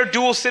Christians, we are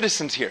dual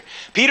citizens here.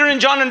 Peter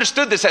and John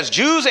understood this as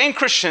Jews and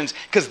Christians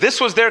because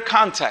this was their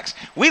context.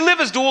 We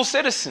live as dual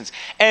citizens.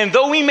 And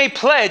though we may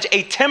pledge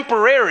a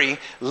temporary,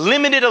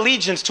 limited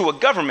allegiance to a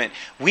government,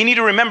 we need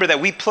to remember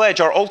that we pledge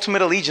our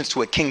ultimate allegiance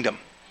to a kingdom.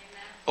 Amen.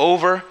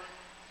 Over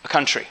a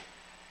country.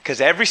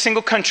 Because every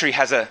single country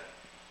has a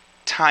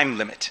time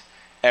limit.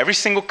 Every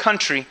single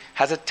country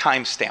has a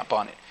time stamp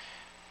on it.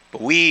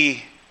 But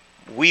we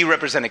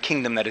represent a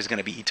kingdom that is going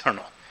to be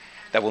eternal,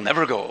 that will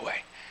never go away.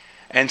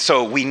 And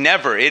so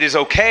it is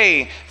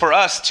okay for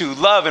us to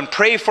love and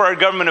pray for our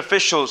government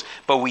officials,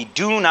 but we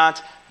do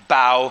not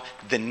bow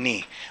the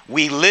knee.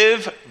 We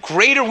live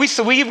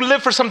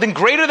for something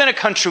greater than a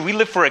country. We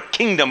live for a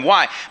kingdom.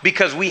 Why?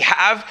 Because we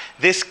have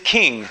this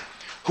King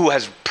who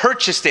has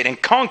purchased it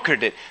and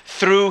conquered it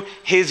through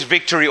his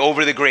victory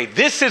over the grave.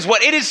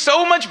 It is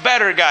so much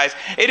better, guys.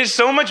 It is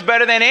so much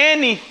better than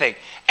anything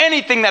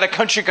that a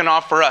country can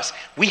offer us.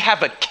 We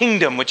have a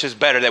kingdom which is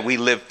better that we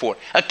live for,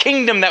 a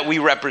kingdom that we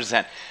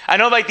represent. I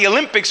know like the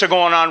Olympics are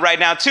going on right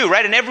now too,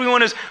 right? And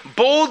everyone is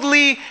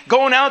boldly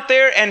going out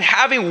there and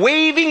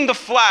waving the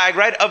flag,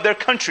 right, of their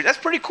country. That's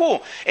pretty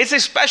cool. It's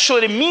special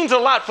and it means a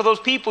lot for those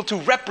people to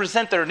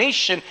represent their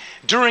nation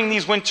during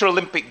these Winter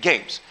Olympic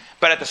Games.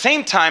 But at the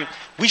same time,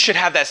 we should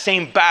have that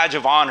same badge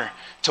of honor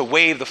to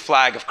wave the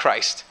flag of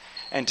Christ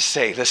and to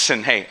say,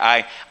 listen, hey,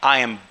 I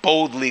am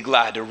boldly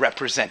glad to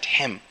represent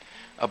him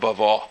above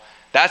all.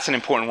 That's an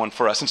important one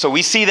for us. And so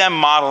we see them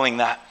modeling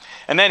that.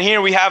 And then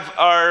here we have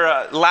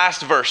our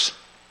last verse.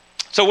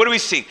 So what do we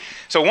see?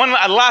 So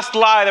a last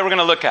lie that we're going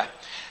to look at.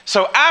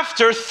 So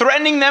after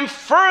threatening them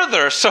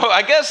further, so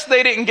I guess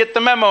they didn't get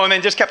the memo and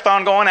then just kept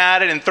on going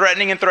at it and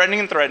threatening and threatening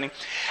and threatening.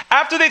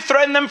 After they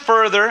threatened them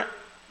further,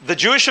 the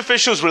Jewish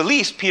officials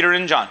released Peter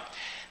and John.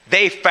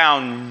 They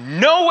found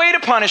no way to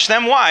punish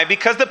them. Why?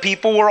 Because the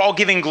people were all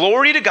giving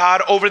glory to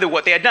God over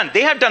what they had done.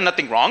 They had done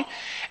nothing wrong.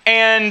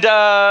 And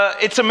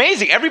it's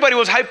amazing. Everybody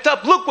was hyped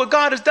up. Look what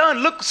God has done.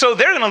 Look. So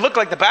they're going to look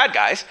like the bad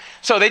guys.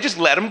 So they just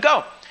let them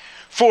go.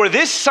 For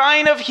this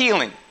sign of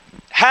healing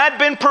had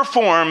been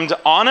performed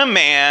on a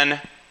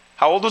man.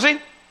 How old was he?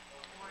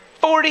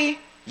 40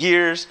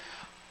 years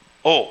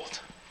old.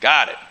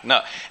 Got it.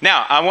 No.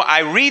 Now, I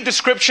read the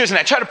scriptures and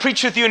I try to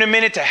preach with you in a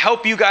minute to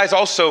help you guys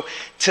also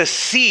to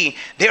see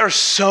there are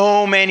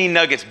so many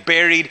nuggets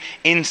buried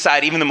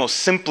inside even the most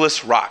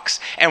simplest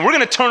rocks. And we're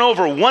going to turn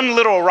over one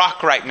little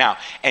rock right now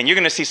and you're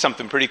going to see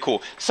something pretty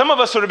cool. Some of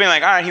us would have been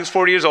like, all right, he was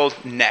 40 years old.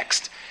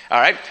 Next. All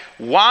right.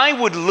 Why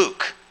would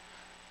Luke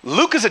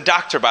is a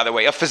doctor, by the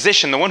way, a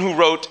physician, the one who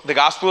wrote the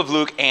Gospel of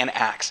Luke and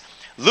Acts.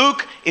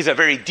 Luke is a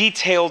very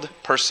detailed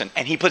person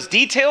and he puts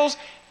details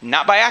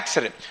not by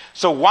accident.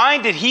 So why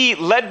did he,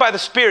 led by the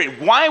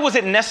Spirit, why was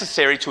it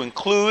necessary to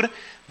include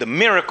the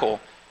miracle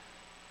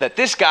that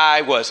this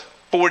guy was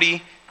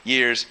 40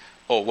 years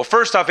old? Well,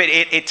 first off,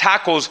 it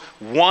tackles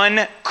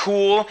one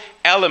cool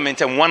element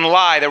and one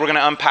lie that we're going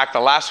to unpack, the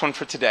last one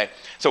for today.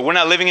 So we're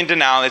not living in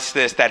denial. It's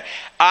this, that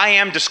I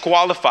am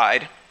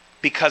disqualified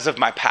because of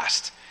my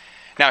past.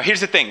 Now,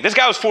 here's the thing. This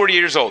guy was 40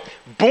 years old,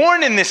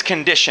 born in this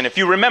condition. If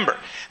you remember,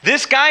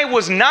 this guy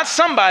was not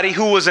somebody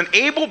who was an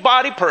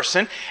able-bodied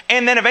person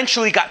and then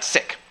eventually got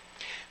sick.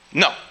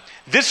 No,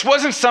 this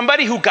wasn't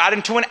somebody who got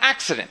into an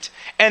accident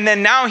and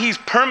then now he's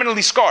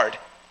permanently scarred.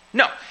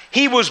 No,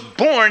 he was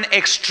born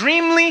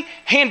extremely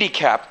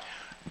handicapped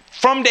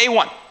from day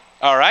one,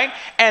 all right?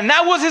 And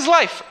that was his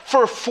life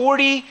for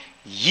 40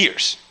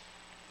 years.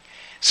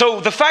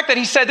 So the fact that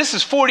he said this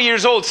is 40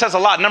 years old says a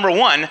lot. Number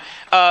one,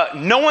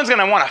 no one's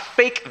going to want to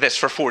fake this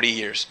for 40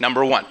 years.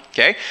 Number one,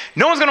 okay?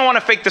 No one's going to want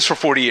to fake this for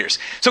 40 years.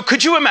 So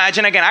could you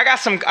imagine, again, I got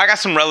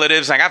some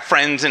relatives, I got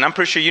friends, and I'm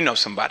pretty sure you know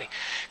somebody.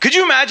 Could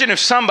you imagine if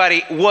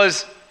somebody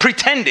was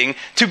pretending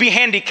to be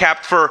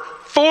handicapped for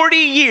 40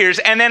 years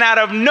and then out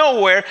of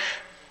nowhere,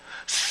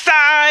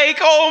 psych,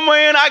 oh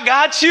man, I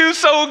got you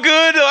so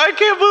good. I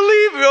can't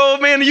believe it. Oh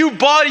man,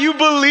 you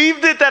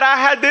believed it that I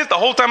had this the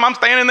whole time I'm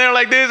standing there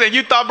like this and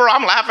you thought, bro,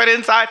 I'm laughing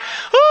inside.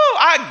 Oh,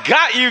 I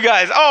got you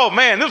guys. Oh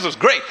man, this was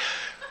great.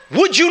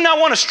 Would you not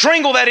want to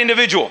strangle that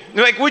individual?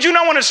 Like, would you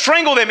not want to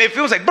strangle them if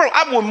it was like, bro,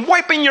 I've been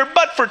wiping your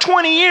butt for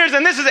 20 years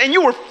and and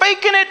you were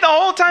faking it the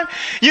whole time?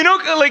 You know,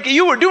 like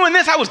you were doing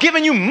this, I was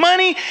giving you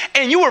money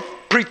and you were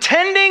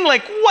pretending,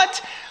 like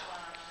what?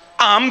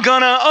 I'm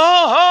gonna,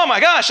 oh my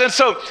gosh. And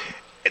so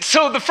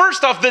the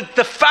first off,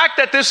 the fact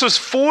that this was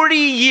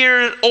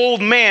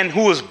 40-year-old man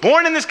who was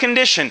born in this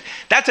condition,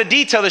 that's a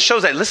detail that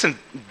shows that, listen,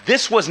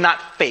 this was not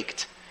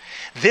faked.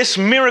 This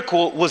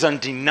miracle was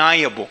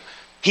undeniable.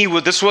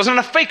 This wasn't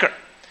a faker.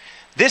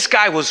 This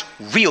guy was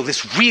real.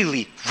 This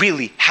really,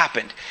 really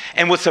happened.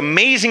 And what's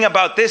amazing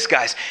about this,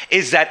 guys,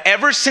 is that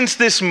ever since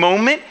this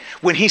moment,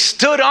 when he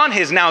stood on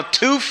his now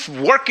 2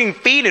 working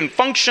feet and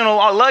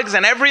functional legs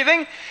and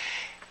everything,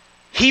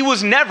 he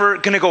was never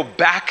going to go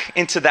back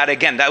into that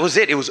again. That was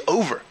it. It was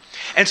over.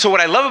 And so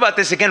what I love about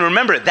this, again,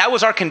 remember, that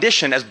was our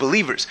condition as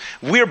believers.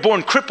 We're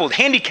born crippled,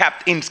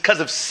 handicapped because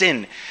of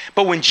sin.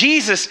 But when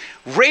Jesus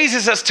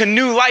raises us to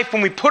new life,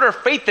 when we put our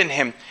faith in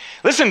him,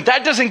 listen,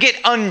 that doesn't get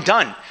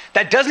undone.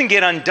 That doesn't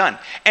get undone.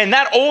 And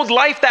that old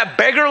life, that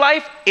beggar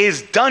life,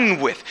 is done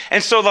with.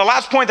 And so the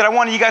last point that I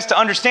wanted you guys to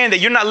understand, that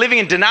you're not living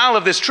in denial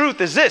of this truth,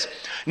 is this.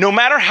 No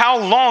matter how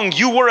long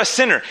you were a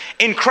sinner,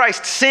 in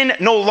Christ, sin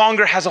no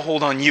longer has a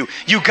hold on you.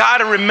 You got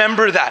to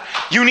remember that.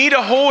 You need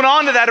to hold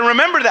on to that and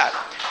remember that.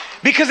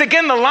 Because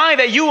again, the lie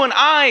that you and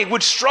I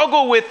would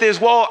struggle with is,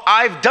 well,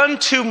 I've done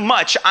too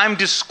much. I'm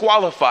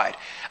disqualified.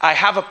 I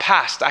have a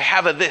past. I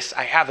have a this.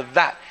 I have a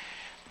that.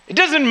 It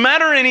doesn't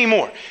matter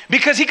anymore,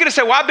 because he could have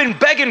said, well, I've been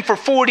begging for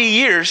 40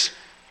 years,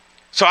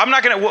 so I'm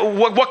not going to,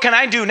 what can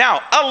I do now?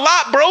 A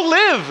lot, bro,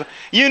 live.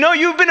 You know,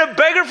 you've been a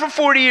beggar for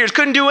 40 years,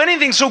 couldn't do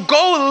anything, so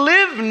go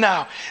live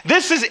now.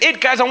 This is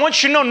it, guys. I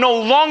want you to know no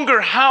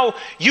longer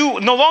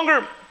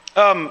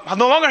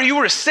you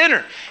were a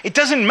sinner. It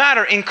doesn't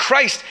matter. In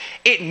Christ,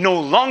 it no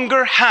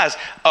longer has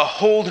a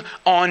hold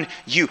on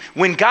you.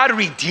 When God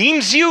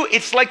redeems you,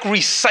 it's like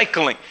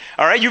recycling.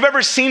 All right, you've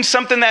ever seen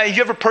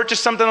you ever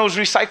purchased something that was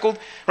recycled,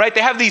 right?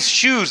 They have these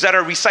shoes that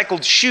are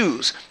recycled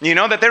shoes, you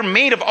know, that they're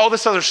made of all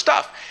this other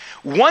stuff.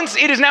 Once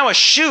it is now a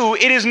shoe,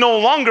 it is no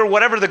longer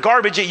whatever the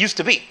garbage it used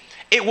to be.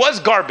 It was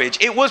garbage.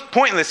 It was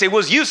pointless. It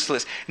was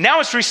useless.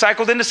 Now it's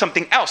recycled into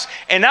something else.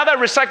 And now that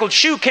recycled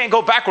shoe can't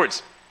go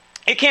backwards.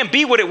 It can't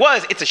be what it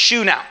was. It's a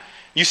shoe now.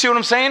 You see what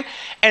I'm saying?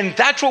 And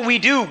that's what we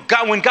do.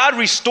 When God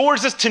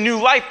restores us to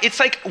new life, it's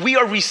like we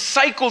are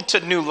recycled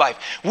to new life.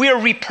 We are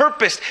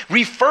repurposed,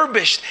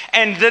 refurbished.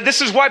 And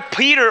this is why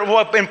Peter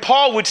and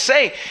Paul would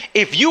say,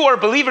 if you are a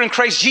believer in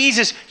Christ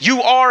Jesus,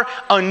 you are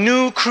a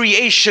new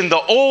creation.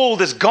 The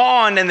old is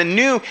gone and the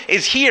new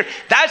is here.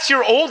 That's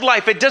your old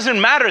life. It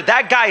doesn't matter.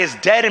 That guy is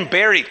dead and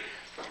buried.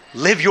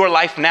 Live your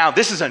life now.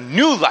 This is a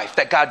new life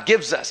that God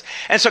gives us.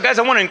 And so, guys,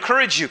 I want to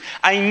encourage you.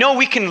 I know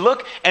we can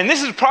look, and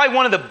this is probably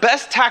one of the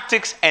best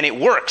tactics, and it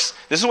works.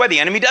 This is why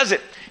the enemy does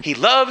it. He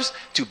loves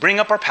to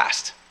bring up our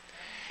past.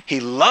 He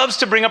loves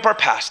to bring up our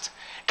past.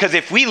 Because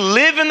if we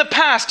live in the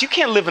past, you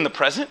can't live in the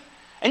present.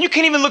 And you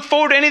can't even look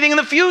forward to anything in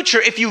the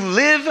future if you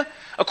live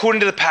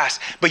according to the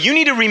past. But you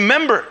need to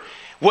remember,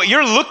 when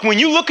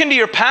you look into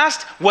your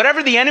past,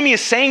 whatever the enemy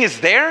is saying is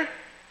there,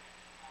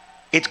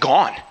 it's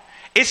gone.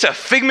 It's a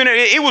figment.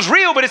 It was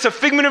real, but it's a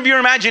figment of your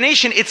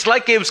imagination. It's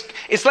like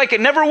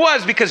it never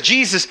was, because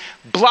Jesus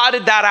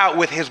blotted that out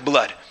with his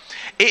blood.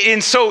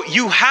 And so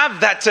you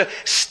have that to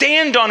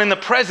stand on in the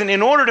present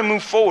in order to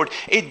move forward.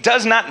 It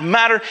does not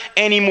matter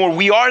anymore.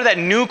 We are that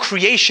new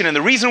creation. And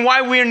the reason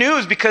why we're new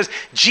is because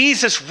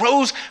Jesus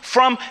rose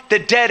from the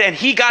dead and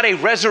he got a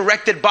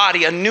resurrected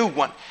body, a new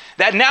one.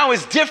 That now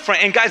is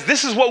different. And guys,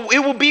 this is what it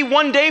will be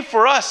one day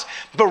for us.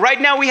 But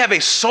right now we have a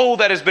soul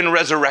that has been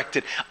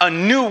resurrected, a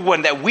new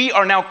one that we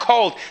are now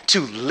called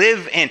to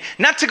live in,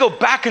 not to go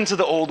back into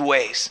the old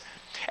ways.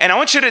 And I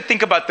want you to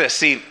think about this.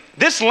 See,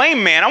 this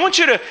lame man, I want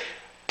you to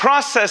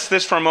process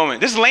this for a moment.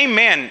 This lame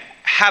man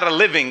had a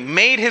living,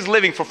 made his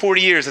living for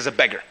 40 years as a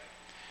beggar.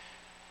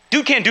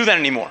 Dude can't do that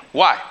anymore.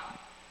 Why?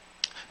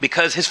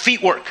 Because his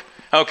feet work.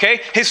 Okay,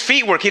 his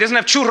feet work. He doesn't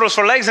have churros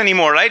for legs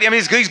anymore, right? I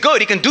mean, he's good.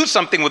 He can do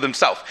something with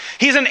himself.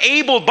 He's an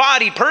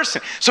able-bodied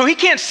person. So he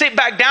can't sit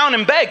back down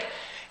and beg.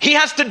 He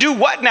has to do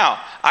what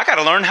now? I got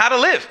to learn how to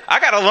live. I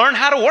got to learn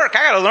how to work.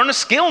 I got to learn a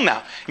skill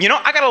now. You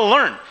know, I got to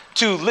learn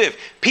to live.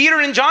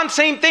 Peter and John,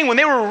 same thing. When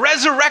they were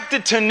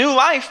resurrected to new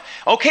life,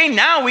 okay,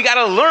 now we got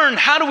to learn,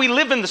 how do we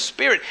live in the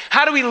Spirit?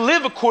 How do we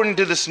live according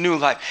to this new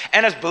life?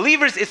 And as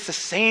believers, it's the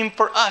same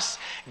for us.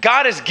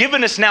 God has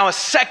given us now a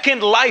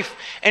second life.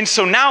 And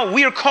so now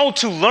we are called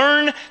to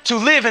learn to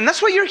live. And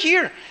that's why you're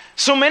here.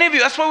 So many of you,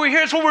 that's why we're here,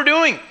 that's what we're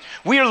doing.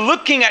 We are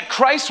looking at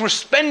Christ, we're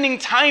spending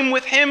time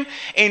with him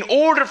in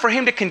order for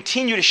him to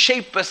continue to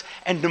shape us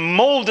and to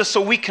mold us so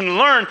we can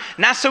learn,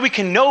 not so we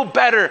can know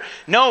better.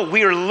 No,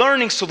 we are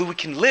learning so that we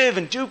can live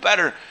and do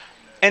better.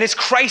 And it's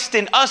Christ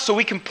in us, so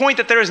we can point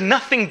that there is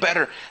nothing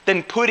better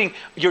than putting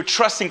your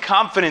trust and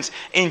confidence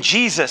in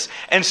Jesus.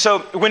 And so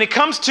when it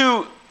comes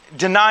to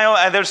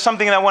denial, there's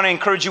something that I want to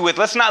encourage you with.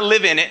 Let's not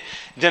live in it.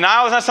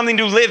 Denial is not something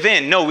to live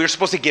in. No, we're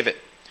supposed to give it.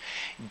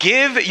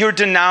 Give your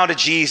denial to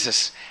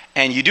Jesus.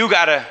 And you do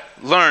got to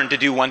learn to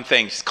do one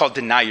thing. It's called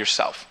deny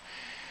yourself.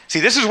 See,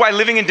 this is why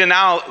living in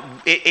denial,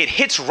 it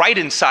hits right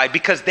inside,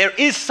 because there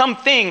is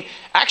something,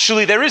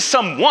 actually there is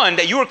someone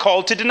that you are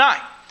called to deny.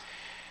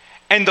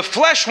 And the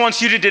flesh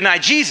wants you to deny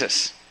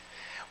Jesus.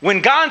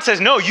 When God says,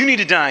 no, you need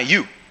to deny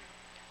you.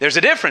 There's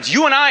a difference.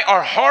 You and I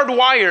are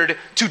hardwired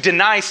to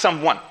deny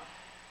someone.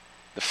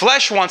 The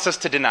flesh wants us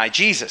to deny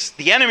Jesus.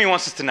 The enemy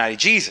wants us to deny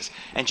Jesus.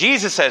 And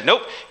Jesus says,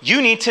 nope,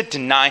 you need to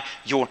deny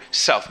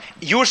yourself.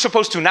 You're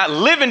supposed to not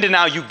live in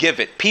denial, you give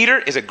it. Peter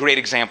is a great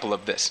example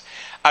of this.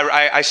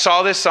 I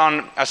saw this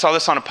on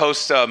a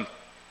post. It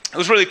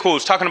was really cool. It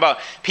was talking about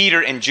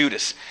Peter and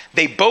Judas.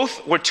 They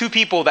both were two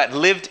people that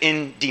lived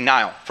in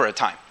denial for a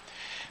time.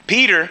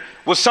 Peter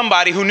was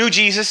somebody who knew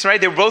Jesus, right?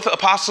 They were both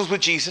apostles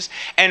with Jesus.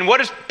 And what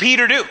does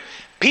Peter do?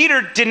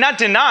 Peter did not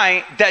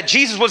deny that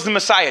Jesus was the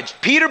Messiah.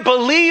 Peter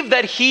believed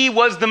that he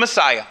was the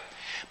Messiah.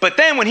 But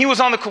then when he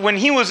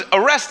was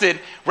arrested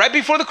right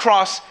before the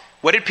cross,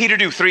 what did Peter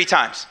do 3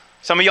 times?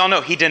 Some of y'all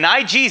know he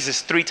denied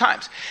Jesus 3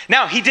 times.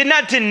 Now, he did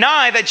not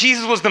deny that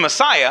Jesus was the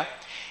Messiah.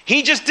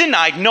 He just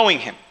denied knowing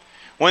him.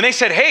 When they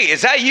said, hey,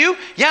 is that you?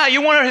 Yeah,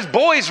 you're one of his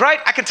boys, right?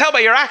 I can tell by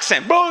your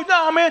accent. Bro,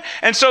 no, man.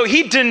 And so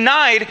he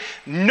denied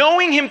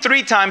knowing him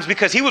 3 times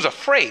because he was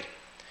afraid.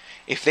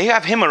 If they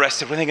have him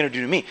arrested, what are they going to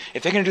do to me?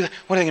 If they're going to do that,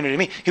 what are they going to do to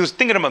me? He was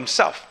thinking of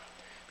himself.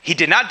 He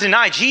did not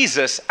deny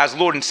Jesus as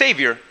Lord and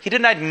Savior. He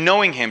denied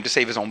knowing him to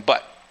save his own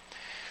butt.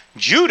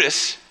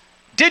 Judas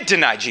did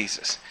deny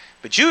Jesus,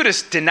 but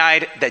Judas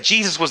denied that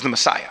Jesus was the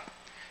Messiah.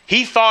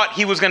 He thought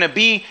he was going to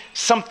be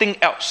something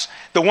else,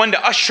 the one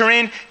to usher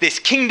in this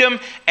kingdom.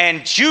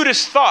 And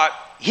Judas thought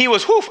he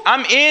was,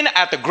 I'm in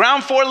at the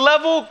ground floor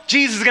level.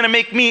 Jesus is going to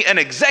make me an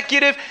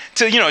executive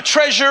to,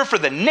 treasurer for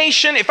the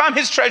nation. If I'm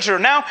his treasurer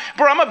now,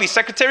 bro, I'm going to be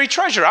secretary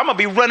treasurer. I'm going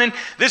to be running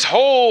this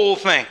whole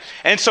thing.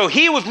 And so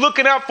he was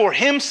looking out for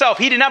himself.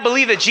 He did not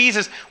believe that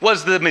Jesus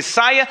was the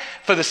Messiah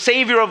for the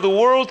Savior of the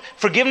world,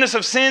 forgiveness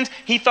of sins.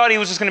 He thought he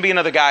was just going to be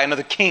another guy,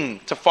 another king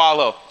to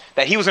follow,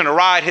 that he was going to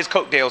ride his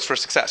coattails for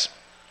success.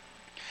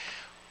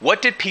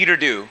 What did Peter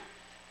do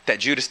that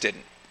Judas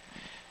didn't?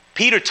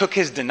 Peter took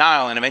his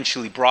denial and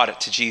eventually brought it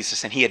to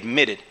Jesus, and he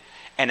admitted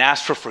and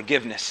asked for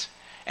forgiveness,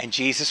 and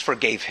Jesus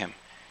forgave him.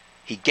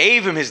 He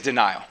gave him his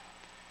denial,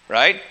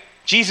 right?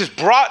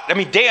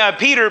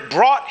 Peter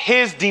brought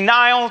his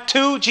denial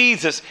to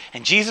Jesus,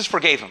 and Jesus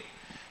forgave him.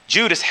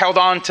 Judas held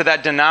on to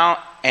that denial,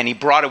 and he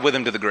brought it with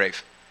him to the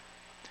grave.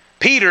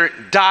 Peter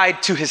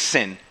died to his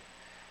sin.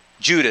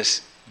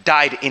 Judas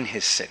died in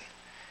his sin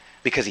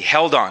because he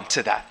held on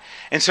to that.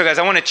 And so, guys,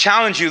 I want to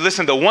challenge you.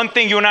 Listen, the one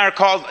thing you and I are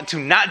called to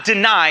not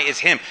deny is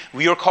him.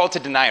 We are called to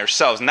deny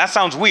ourselves. And that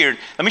sounds weird.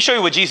 Let me show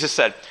you what Jesus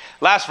said.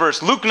 Last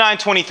verse, Luke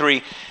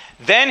 9:23.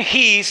 Then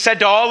he said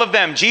to all of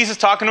them, Jesus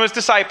talking to his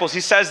disciples, he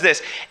says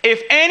this,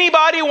 if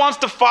anybody wants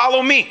to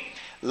follow me,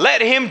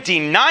 let him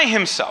deny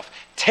himself.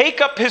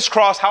 Take up his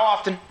cross, how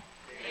often?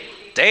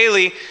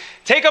 Daily.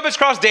 Take up his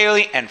cross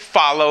daily and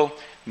follow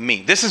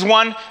me. This is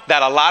one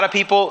that a lot of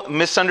people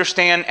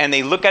misunderstand, and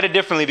they look at it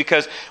differently,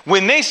 because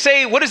when they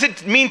say, what does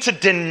it mean to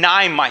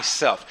deny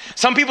myself?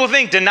 Some people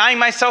think denying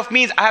myself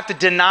means I have to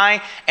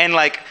deny and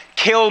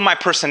kill my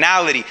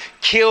personality,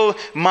 kill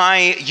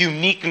my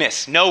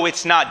uniqueness. No,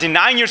 it's not.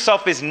 Denying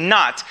yourself is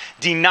not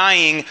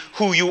denying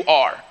who you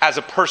are as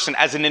a person,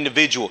 as an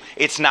individual.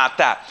 It's not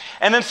that.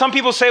 And then some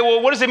people say,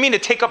 well, what does it mean to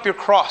take up your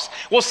cross?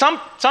 Well, some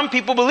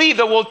people believe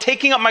that,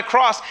 taking up my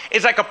cross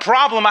is like a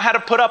problem I had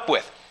to put up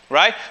with.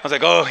 Right? I was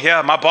like, oh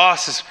yeah, my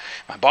boss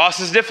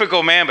is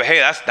difficult, man. But hey,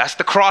 that's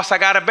the cross I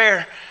gotta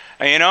bear.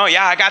 And,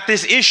 I got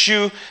this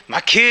issue.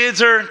 My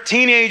kids are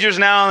teenagers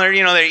now. They're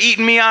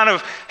eating me out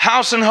of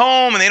house and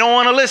home, and they don't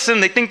want to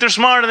listen. They think they're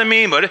smarter than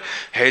me. But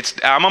hey,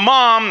 I'm a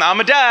mom, I'm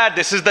a dad.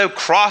 This is the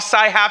cross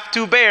I have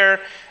to bear.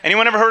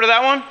 Anyone ever heard of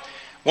that one?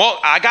 Well,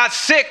 I got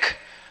sick.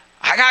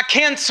 I got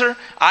cancer.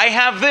 I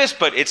have this,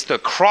 but it's the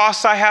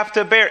cross I have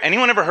to bear.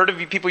 Anyone ever heard of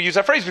people use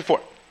that phrase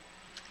before?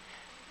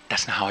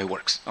 That's not how it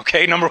works,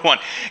 okay? Number one,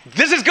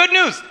 this is good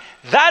news.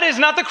 That is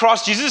not the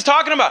cross Jesus is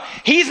talking about.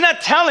 He's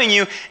not telling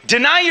you,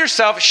 deny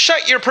yourself,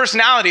 shut your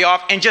personality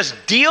off, and just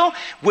deal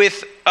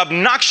with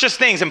obnoxious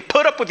things and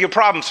put up with your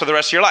problems for the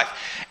rest of your life,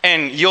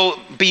 and you'll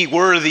be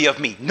worthy of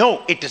me.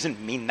 No, it doesn't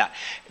mean that.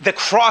 The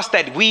cross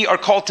that we are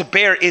called to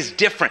bear is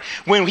different.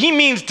 When he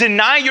means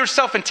deny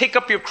yourself and take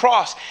up your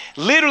cross,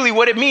 literally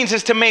what it means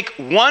is to make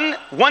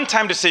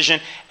one-time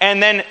decision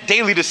and then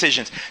daily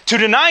decisions. To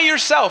deny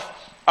yourself,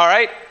 all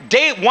right,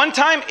 one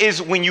time is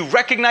when you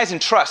recognize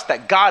and trust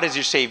that God is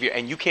your Savior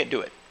and you can't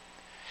do it.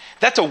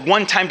 That's a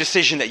one-time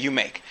decision that you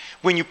make.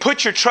 When you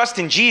put your trust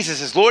in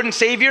Jesus as Lord and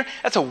Savior,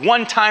 that's a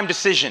one-time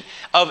decision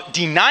of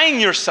denying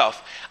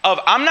yourself, of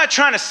I'm not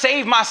trying to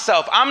save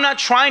myself. I'm not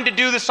trying to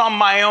do this on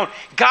my own.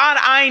 God,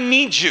 I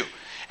need you.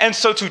 And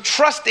so to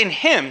trust in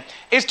him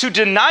is to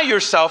deny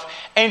yourself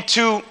and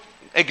to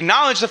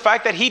acknowledge the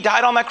fact that he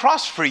died on that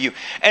cross for you.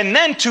 And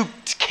then to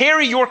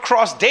carry your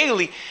cross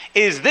daily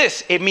is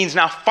this. It means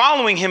now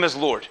following him as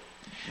Lord.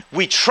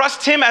 We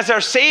trust him as our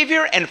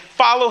Savior and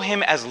follow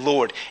him as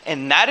Lord.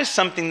 And that is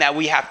something that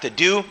we have to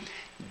do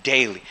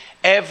daily,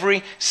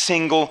 every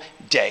single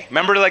day.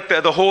 Remember like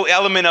the whole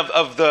element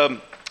of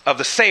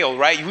the sail,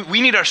 right?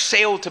 We need our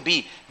sail to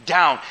be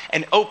down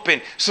and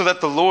open so that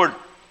the Lord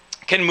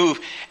can move.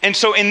 And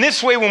so in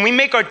this way, when we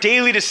make our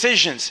daily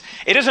decisions,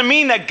 it doesn't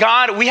mean that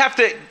God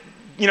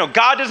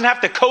doesn't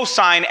have to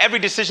co-sign every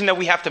decision that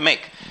we have to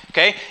make.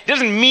 Okay? It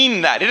doesn't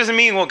mean that. It doesn't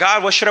mean, well,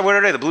 God, what should I wear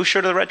today? The blue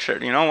shirt or the red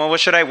shirt? Well, where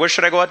should I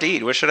go out to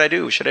eat? What should I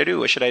do? What should I do?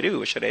 What should I do?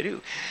 What should I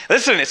do?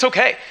 Listen, it's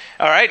okay.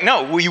 All right?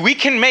 No, we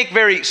can make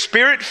very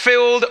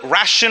spirit-filled,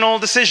 rational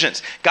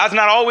decisions. God's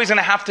not always going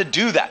to have to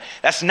do that.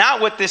 That's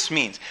not what this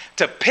means.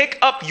 To pick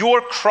up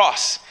your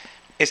cross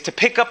is to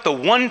pick up the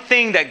one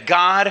thing that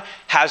God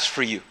has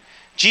for you.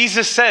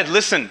 Jesus said,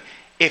 listen,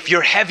 if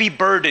you're heavy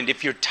burdened,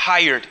 if you're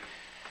tired,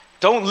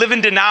 don't live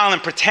in denial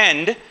and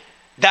pretend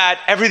that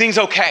everything's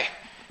okay.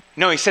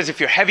 No, he says, if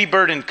you're heavy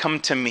burdened, come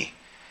to me.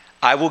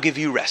 I will give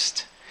you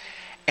rest.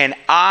 And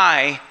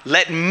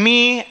let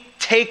me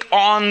take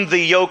on the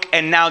yoke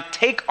and now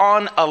take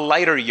on a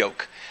lighter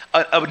yoke,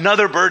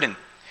 another burden.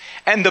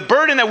 And the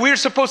burden that we're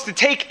supposed to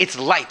take, it's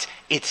light,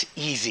 it's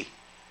easy.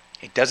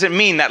 It doesn't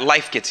mean that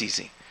life gets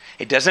easy.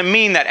 It doesn't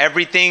mean that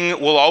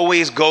everything will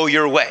always go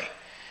your way.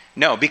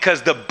 No,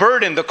 because the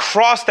burden, the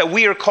cross that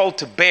we are called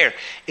to bear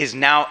is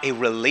now a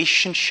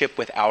relationship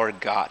with our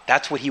God.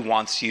 That's what he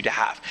wants you to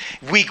have.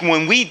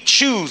 When we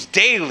choose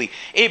daily,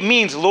 it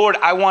means, Lord,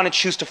 I want to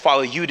choose to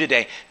follow you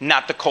today,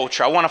 not the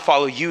culture. I want to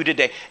follow you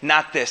today,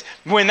 not this.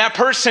 When that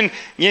person,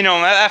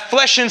 that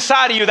flesh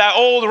inside of you, that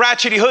old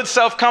ratchety hood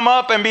self come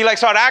up and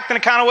start acting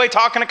a kind of way,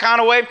 talking a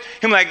kind of way,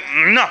 he'll be like,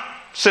 no,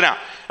 sit down.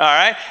 All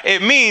right?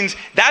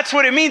 That's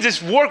what it means.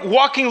 It's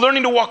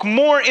learning to walk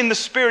more in the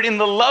Spirit, in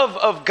the love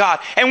of God.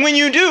 And when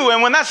you do,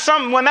 and when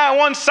that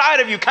one side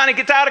of you kind of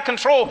gets out of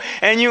control,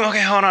 and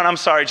okay, hold on, I'm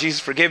sorry, Jesus,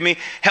 forgive me.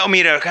 Help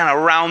me to kind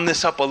of round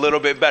this up a little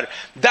bit better.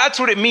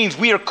 That's what it means.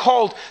 We are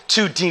called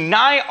to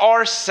deny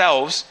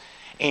ourselves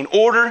in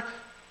order,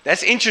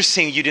 that's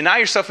interesting, you deny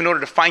yourself in order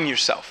to find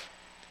yourself.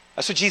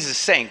 That's what Jesus is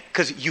saying,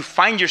 because you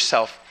find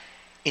yourself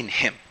in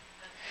him.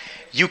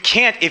 You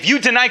can't, if you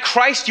deny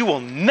Christ, you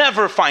will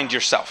never find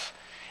yourself.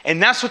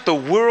 And that's what the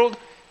world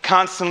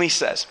constantly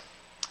says.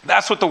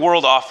 That's what the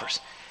world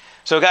offers.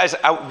 So guys,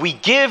 we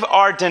give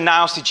our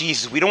denials to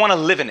Jesus. We don't want to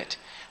live in it.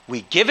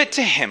 We give it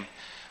to him.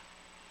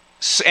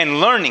 And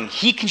learning,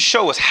 he can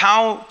show us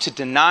how to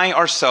deny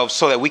ourselves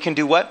so that we can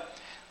do what?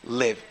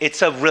 Live.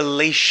 It's a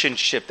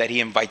relationship that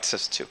he invites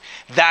us to.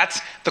 That's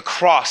the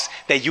cross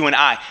that you and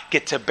I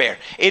get to bear.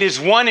 It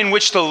is one in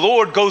which the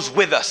Lord goes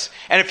with us.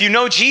 And if you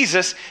know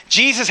Jesus,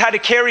 Jesus had to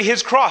carry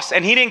his cross,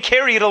 and he didn't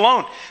carry it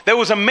alone. There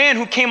was a man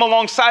who came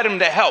alongside him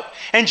to help.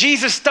 And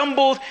Jesus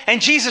stumbled,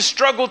 and Jesus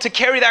struggled to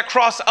carry that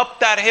cross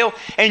up that hill.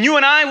 And you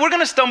and I, we're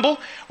going to stumble.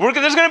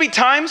 There's going to be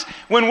times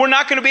when we're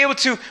not going to be able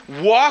to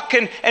walk,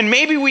 and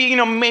maybe we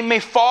may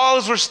fall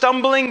as we're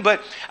stumbling.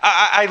 But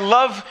I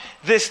love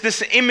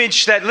this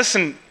image that,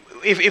 listen,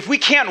 if we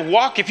can't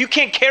walk, if you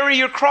can't carry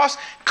your cross,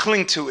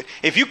 cling to it.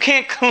 If you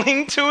can't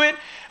cling to it,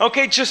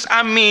 okay, just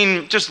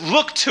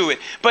look to it.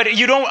 But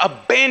you don't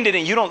abandon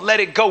it. You don't let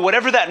it go.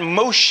 Whatever that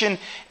motion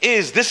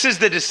is, this is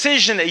the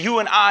decision that you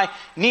and I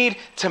need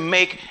to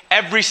make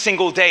every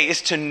single day,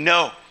 is to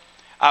know.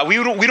 We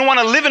don't want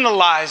to live in the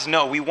lies.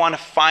 No, we want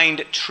to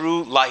find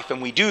true life.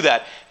 And we do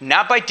that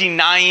not by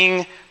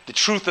denying the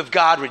truth of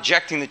God,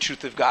 rejecting the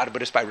truth of God,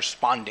 but it's by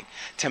responding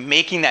to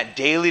making that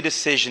daily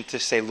decision to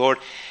say, Lord,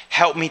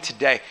 help me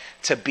today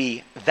to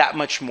be that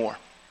much more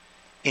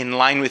in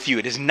line with you.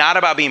 It is not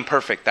about being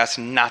perfect. That's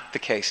not the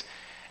case.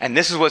 And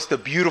this is what's the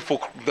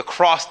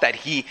cross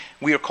that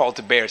we are called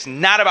to bear. It's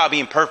not about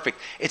being perfect.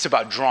 It's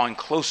about drawing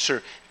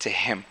closer to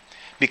him.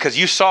 Because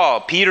you saw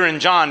Peter and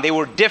John, they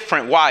were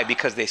different. Why?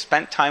 Because they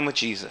spent time with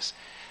Jesus.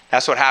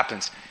 That's what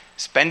happens.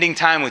 Spending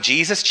time with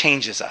Jesus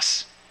changes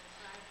us.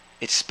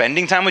 It's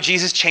spending time with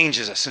Jesus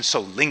changes us. And so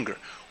linger,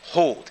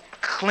 hold,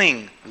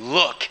 cling,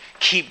 look,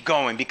 keep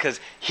going, because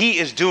he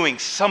is doing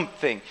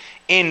something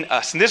in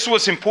us. And this is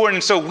what's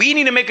important. So we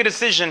need to make a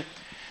decision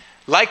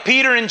like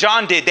Peter and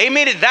John did. They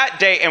made it that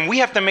day, and we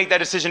have to make that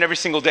decision every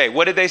single day.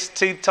 What did they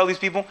tell these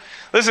people?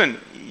 Listen,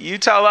 you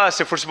tell us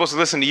if we're supposed to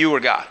listen to you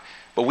or God.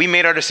 But we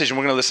made our decision.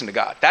 We're going to listen to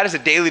God. That is a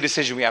daily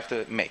decision we have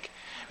to make.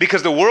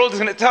 Because the world is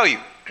going to tell you.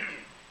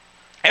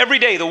 Every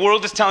day the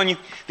world is telling you,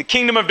 the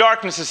kingdom of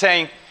darkness is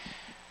saying,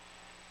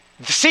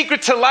 the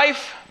secret to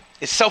life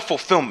is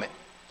self-fulfillment.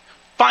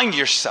 Find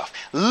yourself.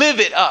 Live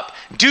it up.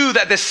 Do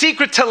that. The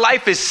secret to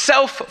life is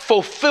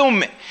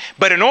self-fulfillment.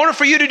 But in order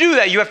for you to do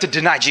that, you have to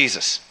deny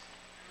Jesus.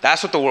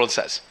 That's what the world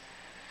says.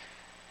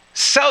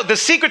 The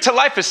secret to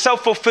life is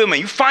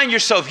self-fulfillment. You find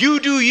yourself, you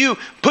do you,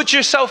 put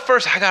yourself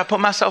first. I gotta put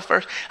myself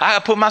first.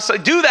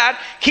 Do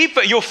that,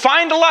 you'll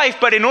find a life,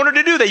 but in order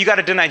to do that, you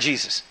gotta deny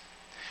Jesus.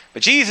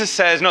 But Jesus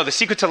says, no, the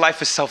secret to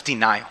life is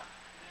self-denial.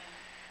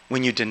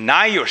 When you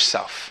deny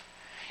yourself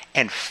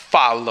and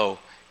follow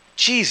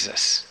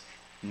Jesus,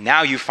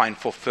 now you find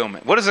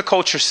fulfillment. What does the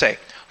culture say?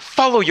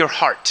 Follow your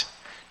heart.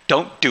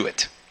 Don't do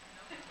it.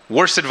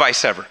 Worst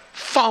advice ever.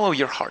 Follow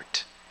your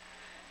heart.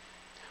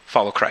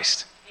 Follow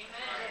Christ.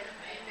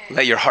 Amen.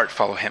 Let your heart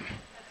follow him.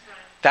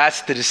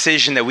 That's the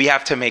decision that we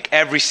have to make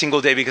every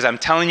single day, because I'm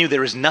telling you,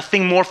 there is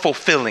nothing more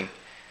fulfilling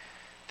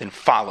than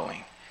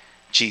following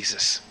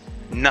Jesus.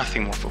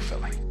 Nothing more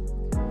fulfilling.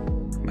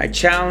 My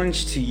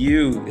challenge to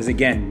you is,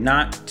 again,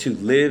 not to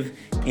live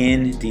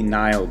in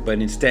denial,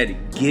 but instead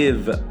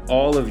give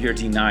all of your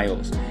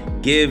denials,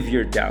 give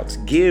your doubts,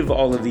 give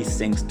all of these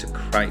things to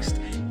Christ.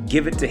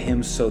 Give it to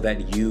him so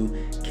that you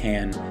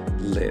can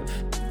live.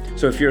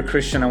 So if you're a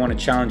Christian, I want to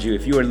challenge you.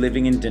 If you are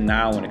living in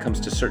denial when it comes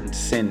to certain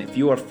sin, if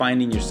you are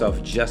finding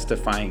yourself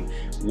justifying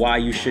why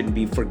you shouldn't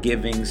be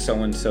forgiving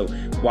so-and-so,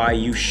 why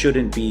you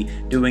shouldn't be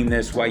doing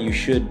this, why you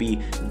should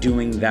be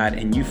doing that,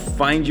 and you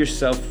find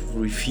yourself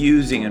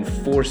refusing and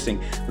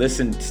forcing,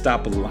 listen,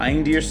 stop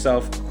lying to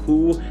yourself.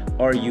 Who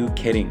are you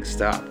kidding?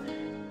 Stop.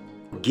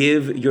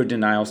 Give your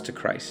denials to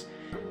Christ.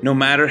 No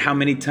matter how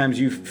many times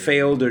you've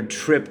failed or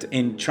tripped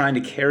in trying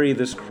to carry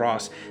this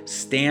cross,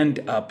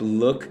 stand up,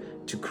 look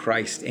to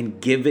Christ and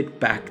give it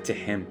back to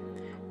him.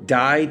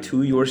 Die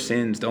to your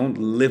sins. Don't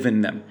live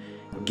in them.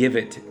 Give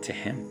it to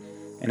him.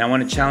 And I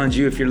want to challenge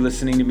you, if you're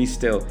listening to me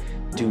still,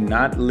 do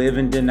not live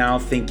in denial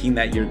thinking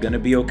that you're going to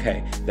be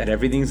okay, that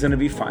everything's going to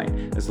be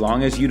fine. As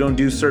long as you don't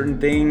do certain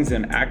things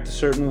and act a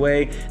certain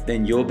way,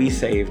 then you'll be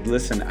saved.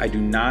 Listen, I do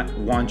not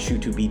want you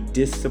to be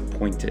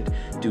disappointed.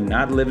 Do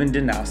not live in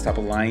denial. Stop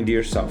lying to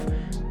yourself.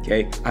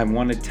 Okay? I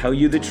want to tell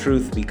you the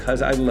truth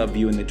because I love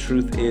you, and the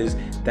truth is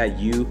that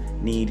you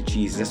need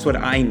Jesus. That's what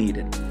I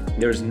needed.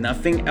 There's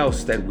nothing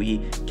else that we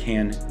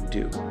can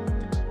do.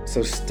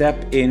 So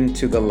step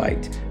into the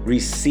light.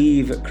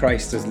 Receive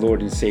Christ as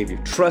Lord and Savior.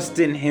 Trust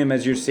in him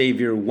as your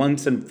Savior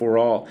once and for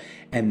all.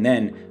 And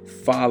then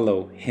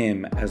follow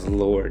him as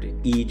Lord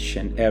each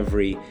and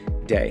every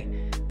day.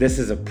 This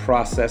is a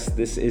process.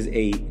 This is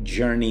a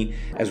journey.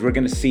 As we're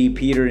going to see,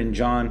 Peter and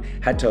John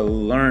had to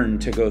learn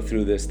to go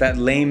through this. That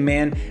lame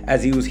man,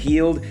 as he was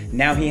healed,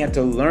 now he had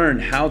to learn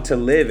how to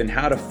live and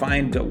how to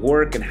find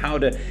work and how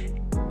to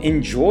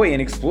enjoy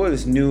and explore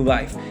this new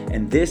life.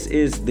 And this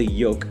is the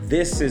yoke.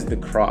 This is the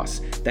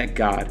cross that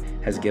God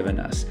has given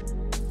us.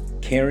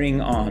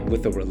 Carrying on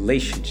with a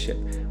relationship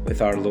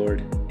with our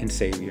Lord and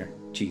Savior,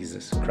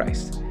 Jesus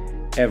Christ,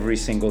 every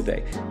single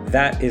day.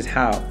 That is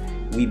how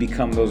we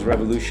become those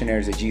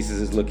revolutionaries that Jesus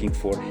is looking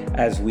for,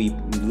 as we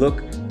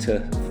look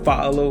to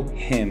follow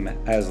him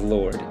as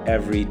Lord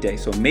every day.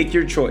 So make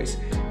your choice.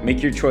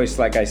 Make your choice,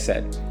 like I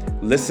said.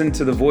 Listen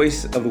to the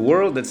voice of the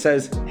world that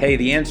says, hey,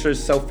 the answer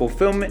is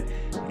self-fulfillment.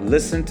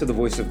 Listen to the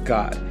voice of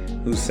God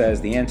who says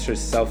the answer is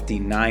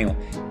self-denial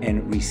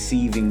and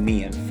receiving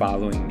me and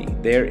following me.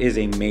 There is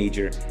a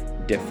major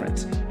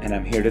difference. And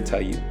I'm here to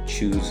tell you,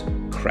 choose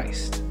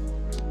Christ.